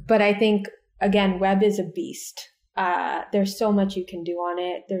awesome. But I think, again, web is a beast. There's so much you can do on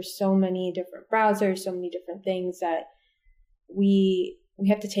it. There's so many different browsers, so many different things that we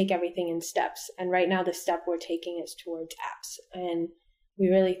have to take everything in steps. And right now the step we're taking is towards apps. And we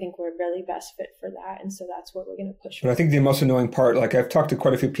really think we're really best fit for that. And so that's what we're going to push for. But I think the most annoying part, like I've talked to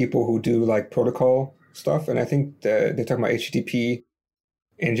quite a few people who do like protocol stuff. And I think they're talking about HTTP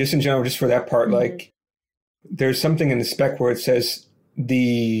and just in general, just for that part, like there's something in the spec where it says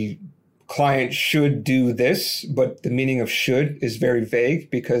the client should do this, but the meaning of should is very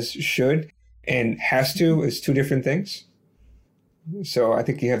vague because should and has to is two different things. So I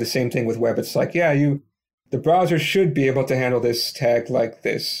think you have the same thing with web. It's like, the browser should be able to handle this tag like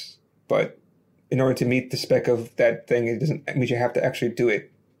this, but in order to meet the spec of that thing, it doesn't mean you have to actually do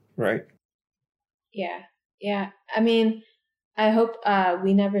it, right? Yeah. I mean, I hope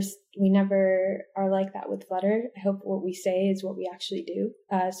we never are like that with Flutter. I hope what we say is what we actually do.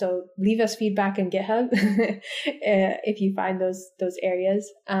 So leave us feedback in GitHub if you find those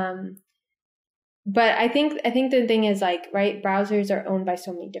areas. But I think the thing is like, right, browsers are owned by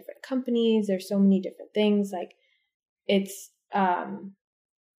so many different companies. There's so many different things. Like it's and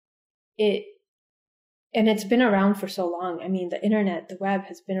it's been around for so long. I mean, the internet, the web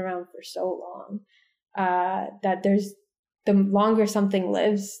has been around for so long that the longer something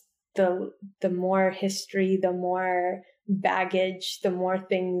lives, the more history, the more baggage, the more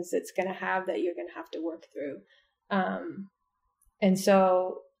things it's going to have that you're going to have to work through. And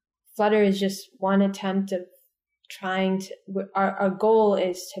so Flutter is just one attempt of our goal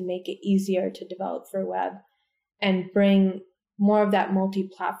is to make it easier to develop for web and bring more of that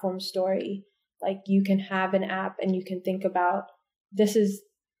multi-platform story. Like you can have an app and you can think about,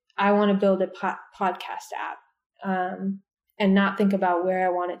 I want to build a podcast app. And not think about where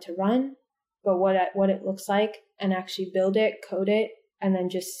I want it to run, but what it looks like, and actually build it, code it, and then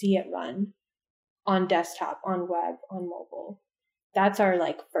just see it run on desktop, on web, on mobile. That's our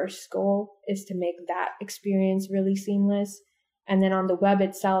like first goal, is to make that experience really seamless. And then on the web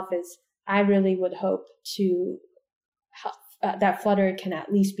itself I really would hope to that Flutter can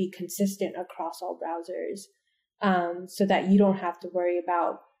at least be consistent across all browsers, so that you don't have to worry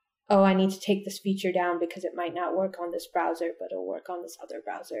about, oh, I need to take this feature down because it might not work on this browser, but it'll work on this other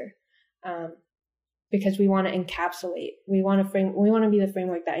browser. Because we want to encapsulate. We want to be the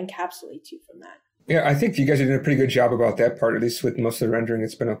framework that encapsulates you from that. Yeah, I think you guys are doing a pretty good job about that part, at least with most of the rendering.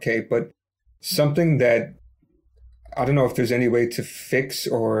 It's been okay. But something that I don't know if there's any way to fix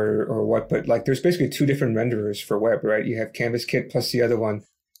or what, but like there's basically two different renderers for web, right? You have CanvasKit plus the other one.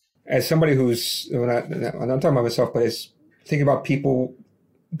 As somebody who's, I'm not talking about myself, but as thinking about people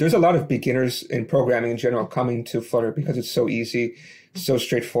there's a lot of beginners in programming in general coming to Flutter because it's so easy, so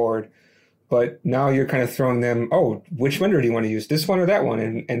straightforward. But now you're kind of throwing them, oh, which render do you want to use, this one or that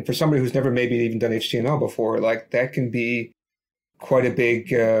one? And for somebody who's never maybe even done HTML before, like that can be quite a big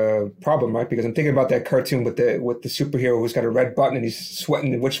problem, right? Because I'm thinking about that cartoon with the superhero who's got a red button and he's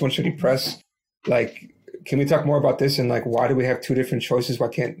sweating, and which one should he press? Like, can we talk more about this and like why do we have two different choices? Why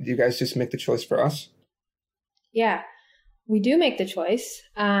can't you guys just make the choice for us? Yeah, we do make the choice.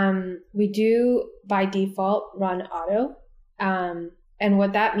 We do by default run auto. And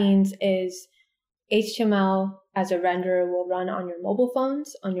what that means is HTML as a renderer will run on your mobile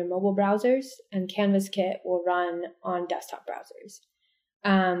phones, on your mobile browsers, and CanvasKit will run on desktop browsers.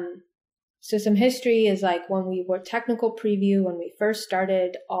 So some history is like when we were technical preview, when we first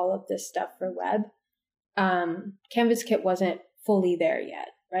started all of this stuff for web, CanvasKit wasn't fully there yet,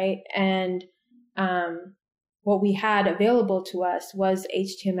 right? And what we had available to us was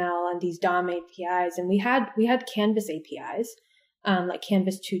HTML and these DOM APIs, and we had Canvas APIs, like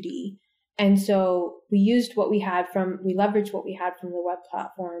Canvas 2D. And so we leveraged what we had from the web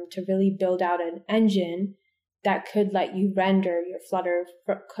platform to really build out an engine that could let you render your Flutter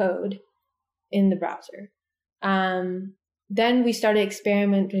code in the browser. Then we started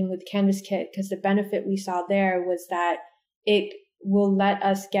experimenting with CanvasKit because the benefit we saw there was that it will let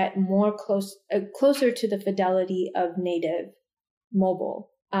us get more closer to the fidelity of native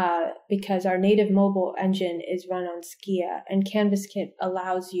mobile, because our native mobile engine is run on Skia, and CanvasKit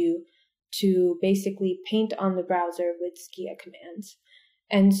allows you to basically paint on the browser with Skia commands.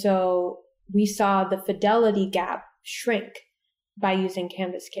 And so we saw the fidelity gap shrink by using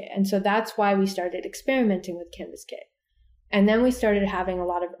CanvasKit. And so that's why we started experimenting with CanvasKit. And then we started having a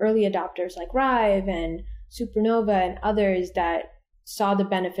lot of early adopters like Rive and Supernova and others that saw the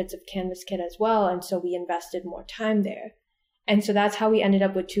benefits of CanvasKit as well. And so we invested more time there. And so that's how we ended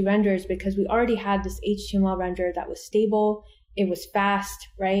up with two renders, because we already had this HTML render that was stable. It was fast,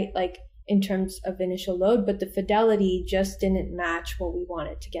 right? Like in terms of initial load, but the fidelity just didn't match what we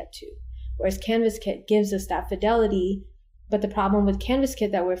wanted to get to. Whereas CanvasKit gives us that fidelity. But the problem with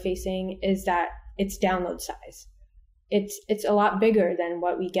CanvasKit that we're facing is that its download size. It's a lot bigger than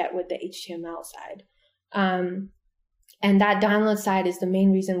what we get with the HTML side. And that download side is the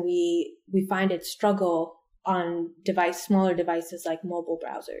main reason we find it struggle on smaller devices like mobile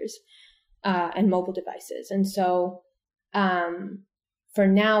browsers and mobile devices. And so for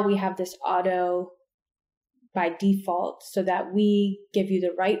now, we have this auto by default so that we give you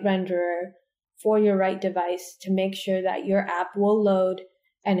the right renderer for your right device to make sure that your app will load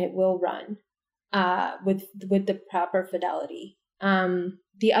and it will run with the proper fidelity.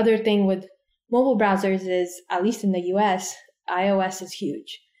 The other thing with mobile browsers is, at least in the US, iOS is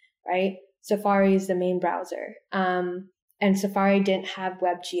huge, right? Safari is the main browser. And Safari didn't have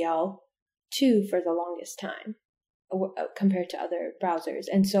WebGL 2 for the longest time compared to other browsers.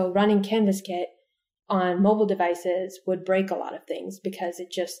 And so running CanvasKit on mobile devices would break a lot of things because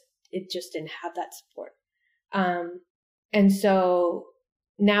it just didn't have that support. And so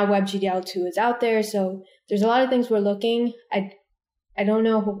now WebGL 2 is out there. So there's a lot of things we're looking. I don't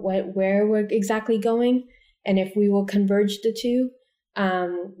know where we're exactly going and if we will converge the two.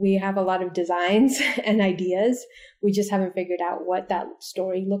 We have a lot of designs and ideas. We just haven't figured out what that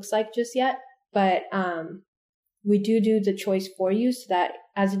story looks like just yet. But we do the choice for you so that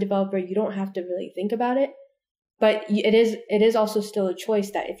as a developer, you don't have to really think about it. But it is also still a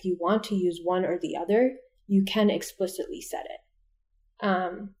choice that if you want to use one or the other, you can explicitly set it.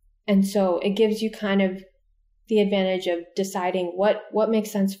 And so it gives you kind of the advantage of deciding what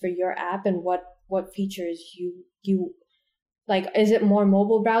makes sense for your app and what features you like. Is it more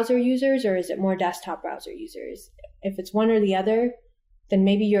mobile browser users or is it more desktop browser users? If it's one or the other, then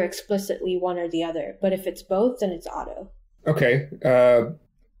maybe you're explicitly one or the other. But if it's both, then it's auto. Okay.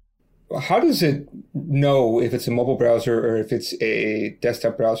 How does it know if it's a mobile browser or if it's a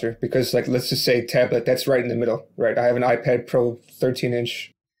desktop browser? Because like, let's just say tablet, that's right in the middle, right? I have an iPad Pro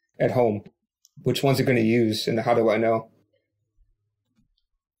 13-inch at home. Which one's it going to use and how do I know?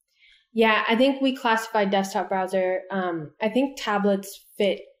 Yeah, I think we classify desktop browser. I think tablets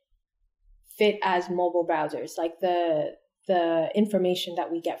fit as mobile browsers. Like the information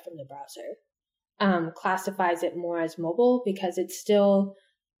that we get from the browser classifies it more as mobile because it's still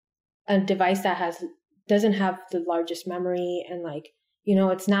a device that doesn't have the largest memory, and like, you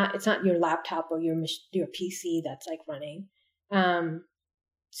know, it's not your laptop or your PC that's like running.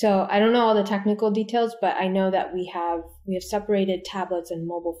 So I don't know all the technical details, but I know that we have separated tablets and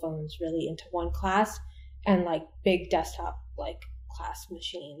mobile phones really into one class, and like big desktop like class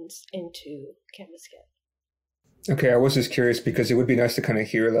machines into CanvasKit. Okay, I was just curious because it would be nice to kind of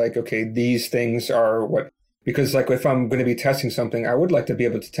hear like, okay, these things are what, because like if I'm going to be testing something, I would like to be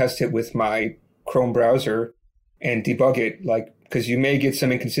able to test it with my Chrome browser and debug it, like, because you may get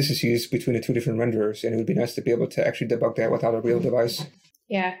some inconsistencies between the two different renderers, and it would be nice to be able to actually debug that without a real device.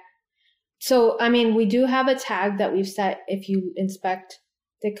 Yeah. So, I mean, we do have a tag that we've set. If you inspect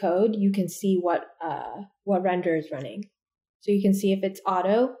the code, you can see what render is running. So you can see if it's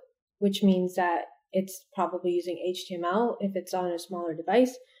auto, which means that it's probably using HTML if it's on a smaller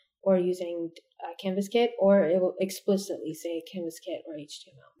device, or using CanvasKit, or it will explicitly say CanvasKit or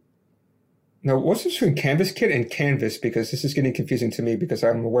HTML. Now, what's the difference between CanvasKit and Canvas? Because this is getting confusing to me because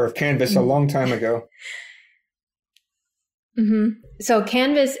I'm aware of Canvas a long time ago. Mm-hmm. So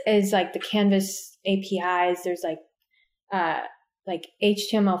Canvas is like the Canvas APIs. There's like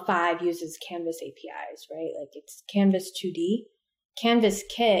HTML5 uses Canvas APIs, right? Like it's Canvas 2D.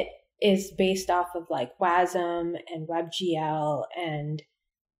 CanvasKit is based off of like WASM and WebGL, and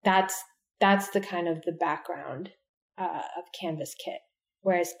that's the kind of the background of CanvasKit.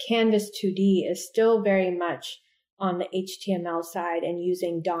 Whereas Canvas 2D is still very much on the HTML side and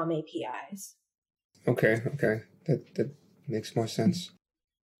using DOM APIs. Okay. That makes more sense.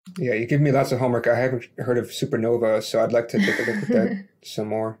 Yeah, you give me lots of homework. I haven't heard of Supernova, so I'd like to take a look at that some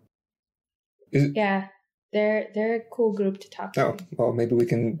more. Yeah, they're a cool group to talk to. Oh, well, maybe we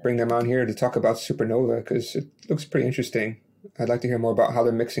can bring them on here to talk about Supernova because it looks pretty interesting. I'd like to hear more about how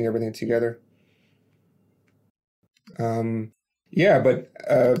they're mixing everything together. Yeah, but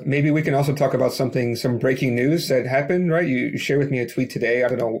maybe we can also talk about some breaking news that happened, right? You shared with me a tweet today. I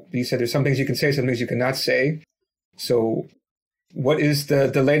don't know. You said there's some things you can say, some things you cannot say. So what is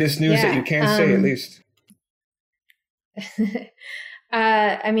the latest news that you can say, at least?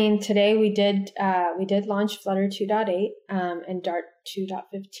 I mean, today we did launch Flutter 2.8 and Dart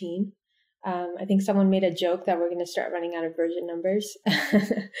 2.15. I think someone made a joke that we're going to start running out of version numbers.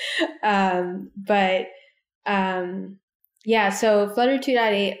 Yeah, so Flutter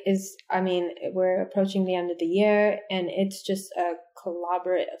 2.8 is, I mean, we're approaching the end of the year, and it's just a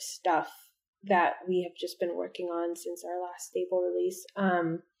collaborative of stuff that we have just been working on since our last stable release.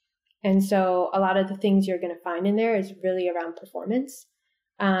 And so a lot of the things you're going to find in there is really around performance.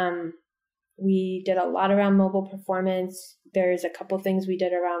 We did a lot around mobile performance. There's a couple things we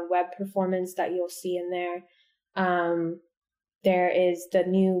did around web performance that you'll see in there. There is the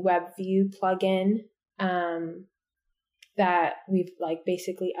new Web View plugin that we've like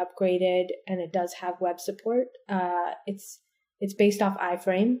basically upgraded, and it does have web support. It's based off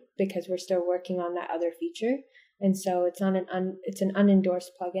iframe because we're still working on that other feature, and so it's an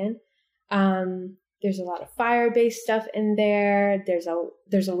unendorsed plugin. There's a lot of Firebase stuff in there. There's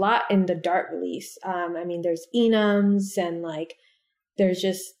a lot in the Dart release. I mean, there's enums and like there's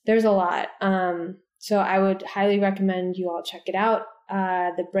a lot. So I would highly recommend you all check it out.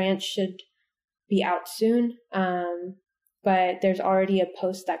 The branch should be out soon. But there's already a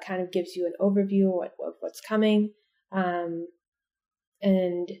post that kind of gives you an overview of what's coming.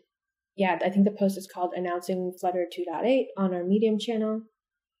 And yeah, I think the post is called Announcing Flutter 2.8 on our Medium channel.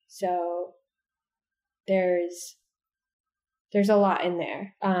 So there's a lot in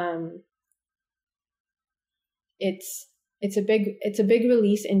there. It's a big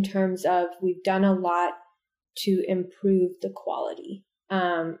release in terms of we've done a lot to improve the quality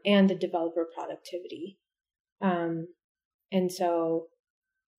and the developer productivity. And so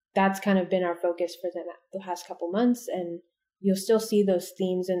that's kind of been our focus for the past couple months, and you'll still see those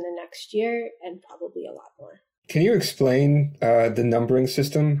themes in the next year and probably a lot more. Can you explain the numbering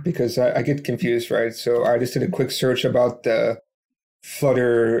system? Because I get confused, right? So I just did a quick search about the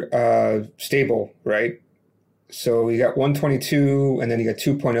Flutter stable, right? So you got 1.22 and then you got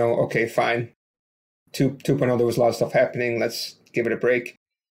 2.0. Okay, fine. 2.0, there was a lot of stuff happening. Let's give it a break.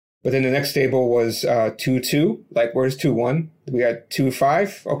 But then the next stable was 2.2. Like, where's 2.1? We got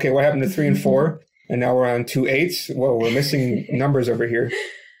 2.5. Okay, what happened to 3 and 4? And now we're on 2.8. Whoa, we're missing numbers over here.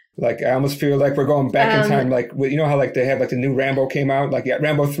 Like, I almost feel like we're going back in time. Like, you know how like they have like the new Rambo came out? Like, yeah,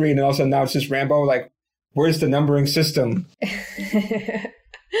 Rambo 3, and then all of a sudden now it's just Rambo. Like, where's the numbering system?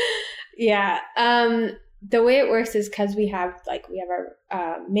 Yeah. The way it works is because we have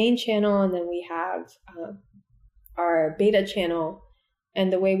our main channel, and then we have our beta channel.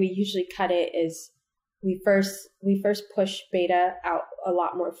 And the way we usually cut it is we first push beta out a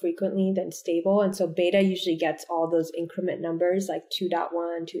lot more frequently than stable. And so beta usually gets all those increment numbers like 2.1,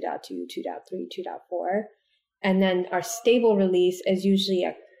 2.2, 2.3, 2.4. And then our stable release is usually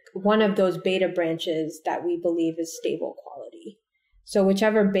one of those beta branches that we believe is stable quality. So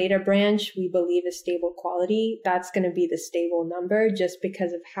whichever beta branch we believe is stable quality, that's going to be the stable number just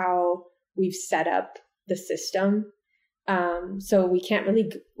because of how we've set up the system. So we can't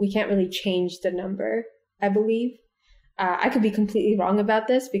really change the number, I believe. I could be completely wrong about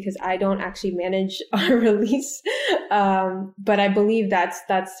this because I don't actually manage our release. But I believe that's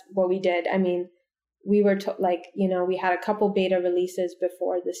what we did. I mean, we were we had a couple beta releases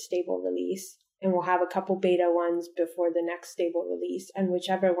before the stable release, and we'll have a couple beta ones before the next stable release. And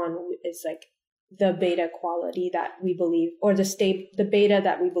whichever one is like the beta quality that we believe, or the beta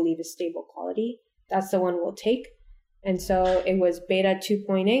that we believe is stable quality, that's the one we'll take. And so it was beta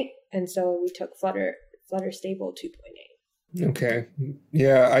 2.8. And so we took Flutter stable 2.8. Okay.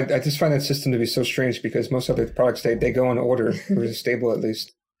 Yeah, I just find that system to be so strange because most other products, they go in order, or stable at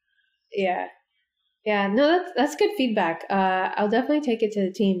least. Yeah. Yeah, no, that's good feedback. I'll definitely take it to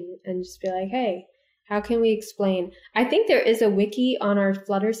the team and just be like, hey, how can we explain? I think there is a wiki on our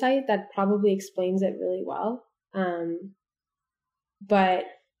Flutter site that probably explains it really well. But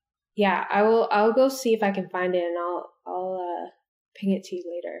yeah, I'll go see if I can find it, and I'll ping it to you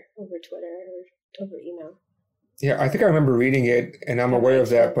later over Twitter or over email. Yeah, I think I remember reading it, and I'm aware of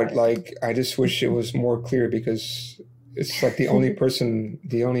that, but like, I just wish it was more clear because it's like the only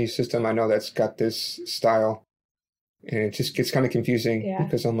system I know that's got this style, and it just gets kind of confusing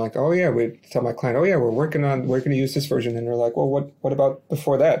because I'm like, oh yeah, we tell my client, oh yeah, we're going to use this version, and they're like, well, what about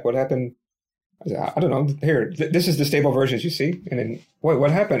before that? What happened? I don't know. Here, this is the stable versions you see, and then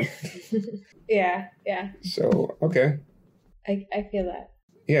what happened? Yeah. So okay, I feel that.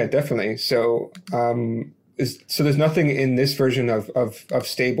 Yeah, definitely. So so there's nothing in this version of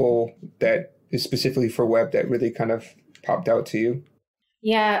stable that is specifically for web that really kind of popped out to you?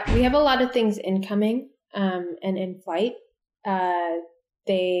 Yeah, we have a lot of things incoming and in flight.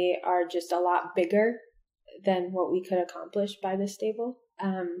 They are just a lot bigger than what we could accomplish by this stable.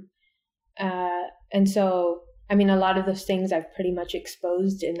 And so, I mean, a lot of those things I've pretty much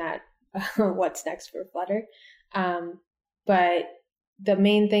exposed in that what's next for Flutter. But the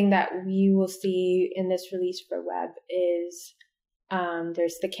main thing that we will see in this release for web is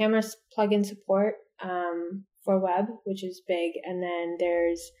there's the camera plugin support for web, which is big. And then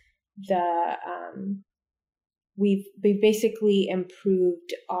there's the, we've basically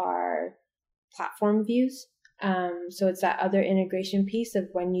improved our platform views. So it's that other integration piece of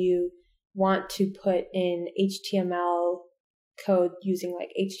when you want to put in HTML code using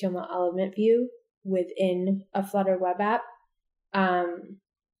like HTML element view within a Flutter web app.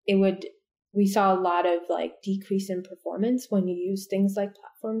 We saw a lot of like decrease in performance when you use things like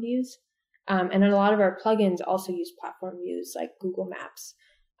platform views. And a lot of our plugins also use platform views like Google Maps.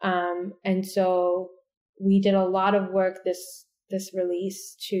 And so we did a lot of work this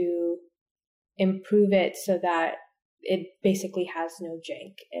release to improve it so that it basically has no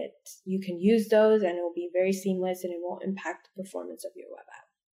jank. You can use those and it will be very seamless and it won't impact the performance of your web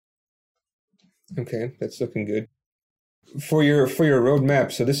app. Okay, that's looking good. For your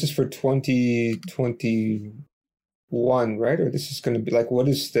roadmap, so this is for 2021, right? Or this is going to be like, what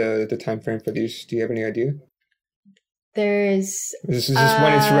is the time frame for these? Do you have any idea? This is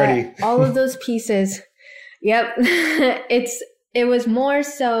when it's ready. All of those pieces. Yep. It was more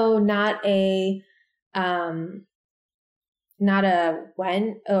so not a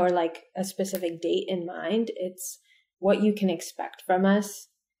when or like a specific date in mind. It's what you can expect from us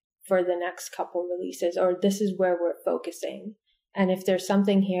for the next couple releases, or this is where we're focusing. And if there's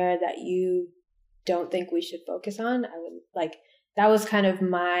something here that you don't think we should focus on, I would like, that was kind of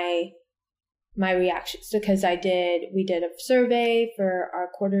my reactions, because we did a survey for our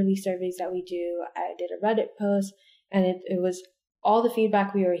quarterly surveys that we do. I did a Reddit post, and it was all the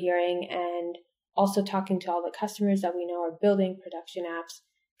feedback we were hearing, and also talking to all the customers that we know are building production apps,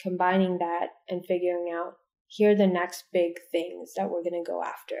 combining that and figuring out, here are the next big things that we're going to go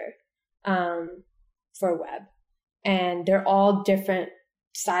after for web. And they're all different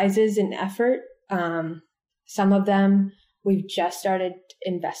sizes and effort. Some of them we've just started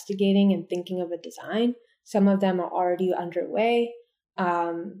investigating and thinking of a design. Some of them are already underway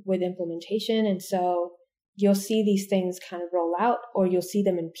with implementation. And so you'll see these things kind of roll out, or you'll see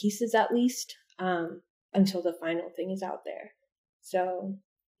them in pieces at least until the final thing is out there. So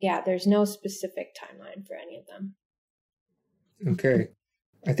yeah, there's no specific timeline for any of them. Okay.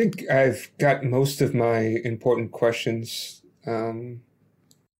 I think I've got most of my important questions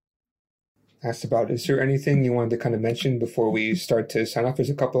asked about. Is there anything you wanted to kind of mention before we start to sign off?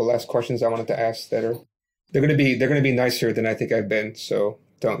 There's a couple of last questions I wanted to ask that they're going to be nicer than I think I've been. So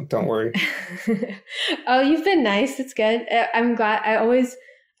don't worry. Oh, you've been nice. It's good. I'm glad. I always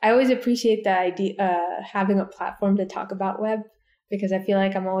appreciate the idea, having a platform to talk about web, because I feel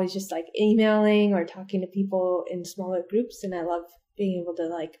like I'm always just like emailing or talking to people in smaller groups, and I love being able to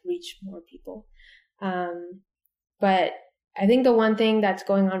like reach more people. But I think the one thing that's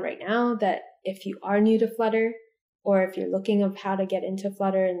going on right now, that if you are new to Flutter, or if you're looking of how to get into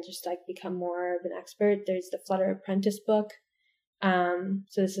Flutter and just like become more of an expert, there's the Flutter Apprentice book.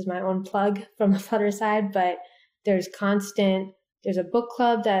 So this is my own plug from the Flutter side, but there's a book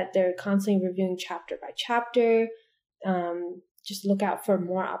club that they're constantly reviewing chapter by chapter. Just look out for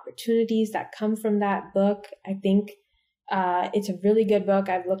more opportunities that come from that book. I think it's a really good book.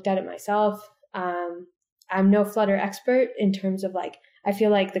 I've looked at it myself. I'm no Flutter expert in terms of like, I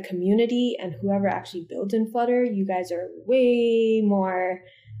feel like the community and whoever actually builds in Flutter, you guys are way more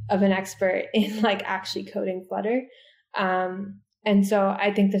of an expert in like actually coding Flutter. And so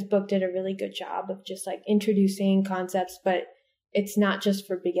I think this book did a really good job of just like introducing concepts, but it's not just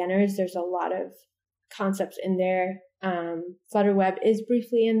for beginners. There's a lot of concepts in there. Flutter Web is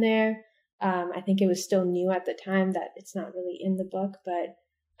briefly in there. I think it was still new at the time that it's not really in the book, but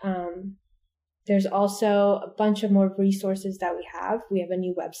there's also a bunch of more resources that we have. We have a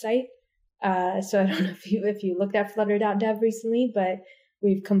new website. So I don't know if you looked at flutter.dev recently, but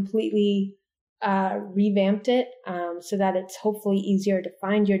we've completely revamped it so that it's hopefully easier to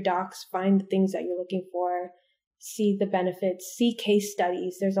find your docs, find the things that you're looking for, see the benefits, see case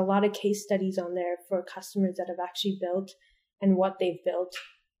studies. There's a lot of case studies on there for customers that have actually built and what they've built.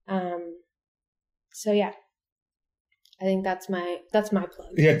 So yeah, I think that's my plug.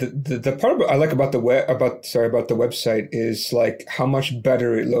 Yeah, the part I like about the website is like how much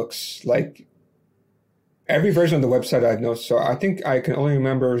better it looks. Like every version of the website I've noticed. So I think I can only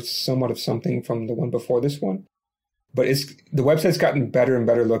remember somewhat of something from the one before this one, but the website's gotten better and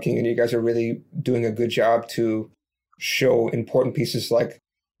better looking, and you guys are really doing a good job to show important pieces like,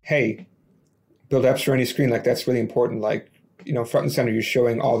 hey, build apps for any screen. Like that's really important. Like, front and center, you're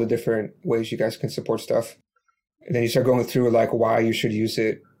showing all the different ways you guys can support stuff. And then you start going through like why you should use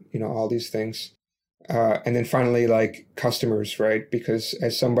it, all these things. And then finally, like customers, right? Because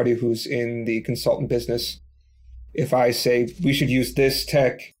as somebody who's in the consultant business, if I say we should use this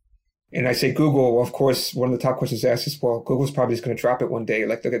tech and I say Google, well, of course, one of the top questions asked is, well, Google's probably just going to drop it one day.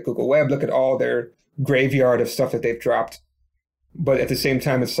 Like look at Google Web, look at all their graveyard of stuff that they've dropped. But at the same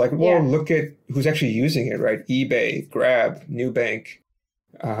time, it's like, well, look at who's actually using it, right? eBay, Grab, Nubank,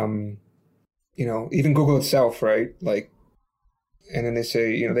 even Google itself, right? Like, and then they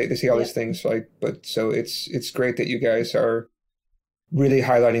say, they say all these things, like, but so it's great that you guys are really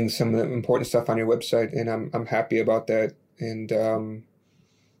highlighting some of the important stuff on your website, and I'm happy about that. And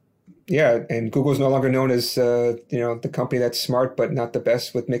and Google's no longer known as the company that's smart but not the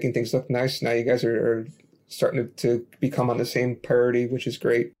best with making things look nice. Now you guys are starting to become on the same parity, which is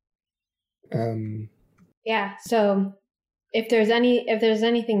great. So if there's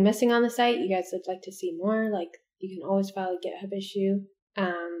anything missing on the site you guys would like to see more, like you can always file a GitHub issue,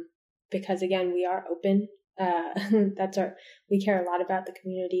 because again, we are open. We care a lot about the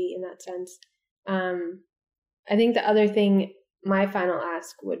community in that sense. I think the other thing, my final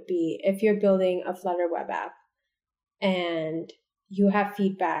ask would be, if you're building a Flutter web app and you have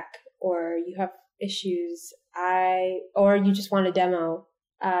feedback or you have issues, or you just want a demo,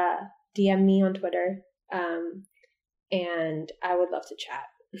 DM me on Twitter, and I would love to chat.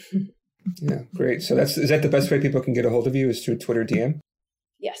 Yeah, great. So is that the best way people can get a hold of you, is through Twitter DM?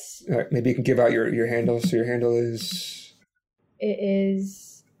 Yes. All right, maybe you can give out your handle. So your handle is? It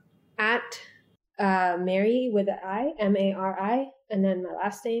is at Mary with an I, Mari, and then my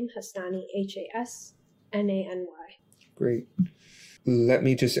last name, Hasnani, Hasnany. Great. Let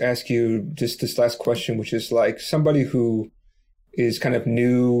me just ask you just this last question, which is like somebody who is kind of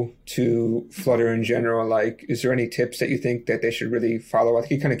new to Flutter in general, like, is there any tips that you think that they should really follow? I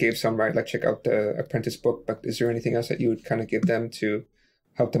think you kind of gave some, right? Like check out the Apprentice book, but is there anything else that you would kind of give them to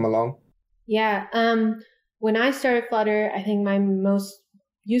help them along? Yeah. When I started Flutter, I think my most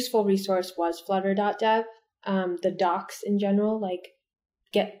useful resource was flutter.dev. The docs in general, like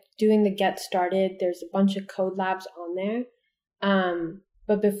doing the get started, there's a bunch of code labs on there.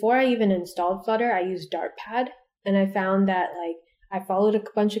 But before I even installed Flutter, I used Dartpad. And I found that like I followed a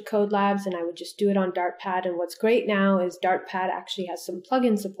bunch of code labs and I would just do it on Dartpad. And what's great now is Dartpad actually has some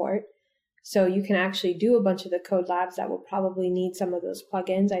plugin support. So you can actually do a bunch of the code labs that will probably need some of those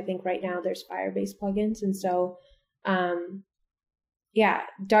plugins. I think right now there's Firebase plugins. And so,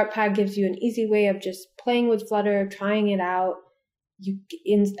 Dartpad gives you an easy way of just playing with Flutter, trying it out.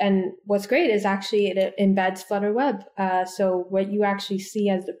 And what's great is actually it embeds Flutter Web. So what you actually see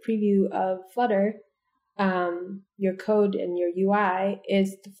as the preview of Flutter, your code and your UI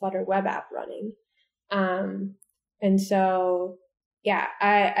is the Flutter web app running. And so,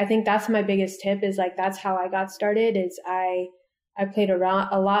 I think that's my biggest tip, is like, that's how I got started. Is I I played around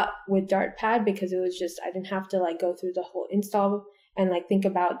a lot with Dartpad because it was just, I didn't have to like go through the whole install and like think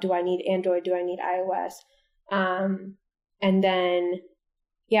about, do I need Android? Do I need iOS? And then,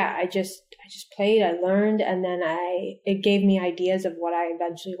 yeah, I just played, I learned, and then it gave me ideas of what I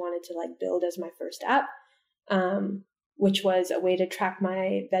eventually wanted to like build as my first app, which was a way to track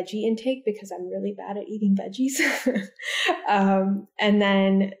my veggie intake because I'm really bad at eating veggies. And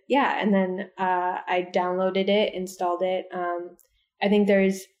then I downloaded it, installed it. I think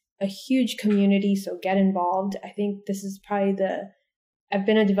there's a huge community, so get involved. I think this is probably I've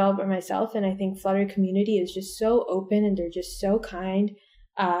been a developer myself, and I think Flutter community is just so open and they're just so kind.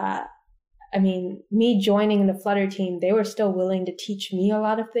 I mean, me joining the Flutter team, they were still willing to teach me a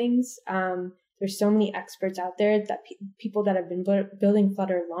lot of things. There's so many experts out there that people that have been building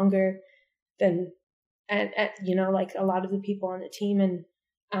Flutter longer than, and you know, like a lot of the people on the team. And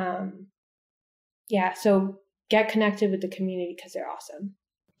so get connected with the community because they're awesome.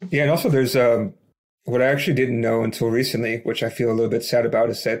 Yeah, and also there's what I actually didn't know until recently, which I feel a little bit sad about,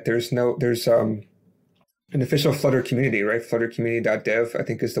 is that there's an official Flutter community, right? Fluttercommunity.dev, I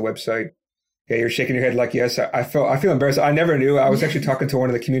think is the website. Yeah, you're shaking your head like yes. I feel embarrassed. I never knew. I was actually talking to one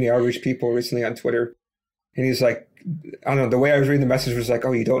of the community outreach people recently on Twitter, and he's like, I don't know. The way I was reading the message was like,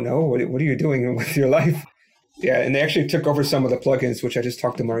 oh, you don't know? What are you doing with your life? Yeah, and they actually took over some of the plugins, which I just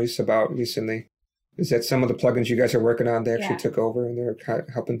talked to Maurice about recently. Is that some of the plugins you guys are working on, they actually took over and they're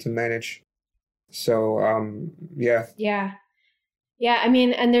helping to manage. So, yeah. Yeah, I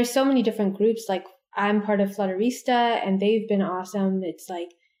mean, and there's so many different groups. Like I'm part of Flutterista and they've been awesome. It's like,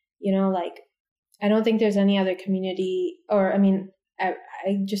 you know, like I don't think there's any other community, or I mean, I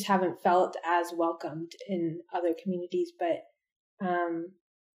just haven't felt as welcomed in other communities, but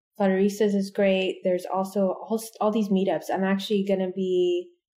Flutteristas is great. There's also all these meetups. I'm actually going to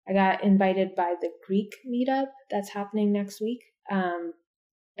I got invited by the Greek meetup that's happening next week.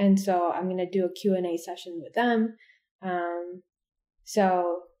 And so I'm going to do a Q&A session with them.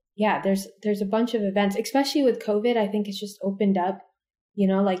 So yeah, there's a bunch of events, especially with COVID. I think it's just opened up, you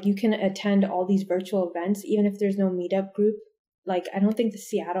know, like you can attend all these virtual events, even if there's no meetup group. Like I don't think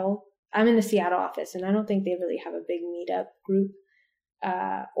I'm in the Seattle office and I don't think they really have a big meetup group,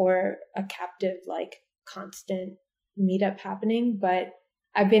 or a captive, like constant meetup happening. But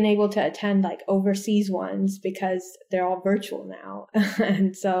I've been able to attend like overseas ones because they're all virtual now.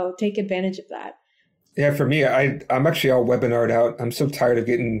 And so take advantage of that. Yeah, for me, I'm actually all webinared out. I'm so tired of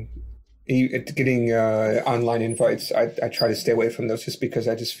getting online invites. I try to stay away from those just because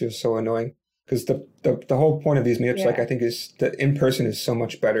I just feel so annoying. Because the whole point of these meetups, like I think, is that in person is so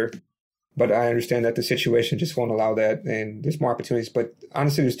much better. But I understand that the situation just won't allow that, and there's more opportunities. But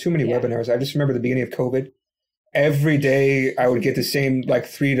honestly, there's too many webinars. I just remember the beginning of COVID. Every day I would get the same like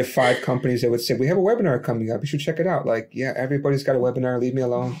 3 to 5 companies that would say, we have a webinar coming up. You should check it out. Like, yeah, everybody's got a webinar. Leave me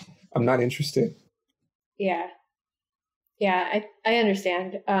alone. I'm not interested. Yeah. I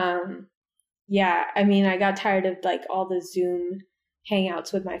understand. Yeah. I mean, I got tired of like all the Zoom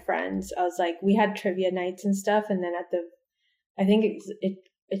hangouts with my friends. I was like, we had trivia nights and stuff. And then I think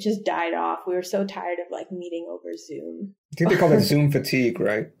it just died off. We were so tired of like meeting over Zoom. I think they call that Zoom fatigue,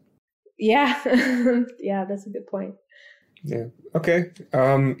 right? Yeah. Yeah, that's a good point. Yeah. Okay.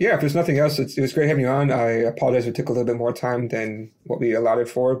 If there's nothing else, it was great having you on. I apologize it took a little bit more time than what we allotted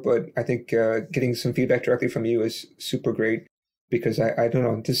for, but I think getting some feedback directly from you is super great because I don't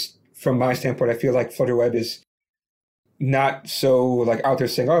know, just from my standpoint, I feel like Flutter Web is not so like out there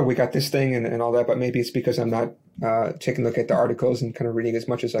saying, oh, we got this thing and all that, but maybe it's because I'm not taking a look at the articles and kind of reading as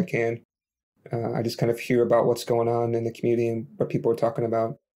much as I can. I just kind of hear about what's going on in the community and what people are talking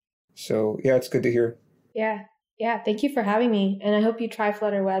about. So yeah, it's good to hear. Yeah. Thank you for having me. And I hope you try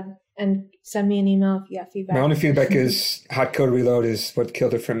Flutter Web and send me an email if you have feedback. My only feedback is hot code reload is what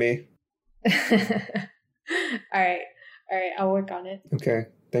killed it for me. All right. I'll work on it. Okay.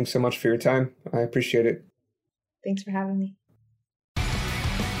 Thanks so much for your time. I appreciate it. Thanks for having me.